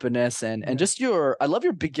your openness and just I love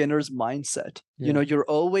your beginner's mindset. Yeah. You're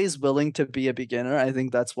always willing to be a beginner. I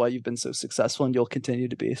think that's why you've been so successful and you'll continue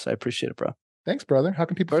to be. So I appreciate it, bro. Thanks, brother. How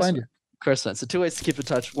can people find you? course, man. So 2 ways to keep in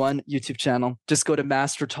touch. 1, YouTube channel. Just go to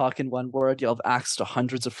MasterTalk in one word. You'll have access to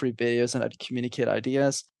hundreds of free videos on how to communicate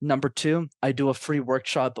ideas. Number 2, I do a free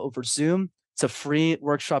workshop over Zoom. It's a free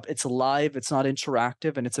workshop. It's live. It's not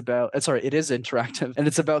interactive. And it is interactive and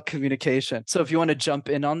it's about communication. So if you want to jump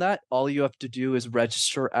in on that, all you have to do is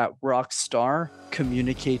register at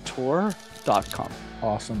rockstarcommunicator.com.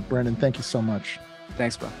 Awesome. Brenden, thank you so much.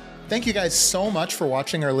 Thanks, bro. Thank you guys so much for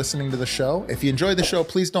watching or listening to the show. If you enjoyed the show,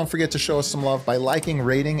 please don't forget to show us some love by liking,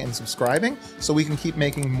 rating, and subscribing so we can keep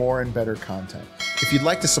making more and better content. If you'd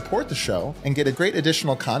like to support the show and get a great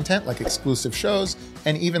additional content like exclusive shows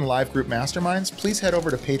and even live group masterminds, please head over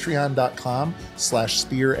to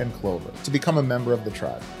patreon.com/spearandclover to become a member of the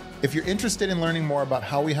tribe. If you're interested in learning more about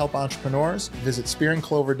how we help entrepreneurs, visit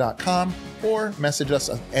spearandclover.com or message us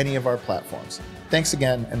on any of our platforms. Thanks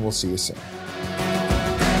again, and we'll see you soon.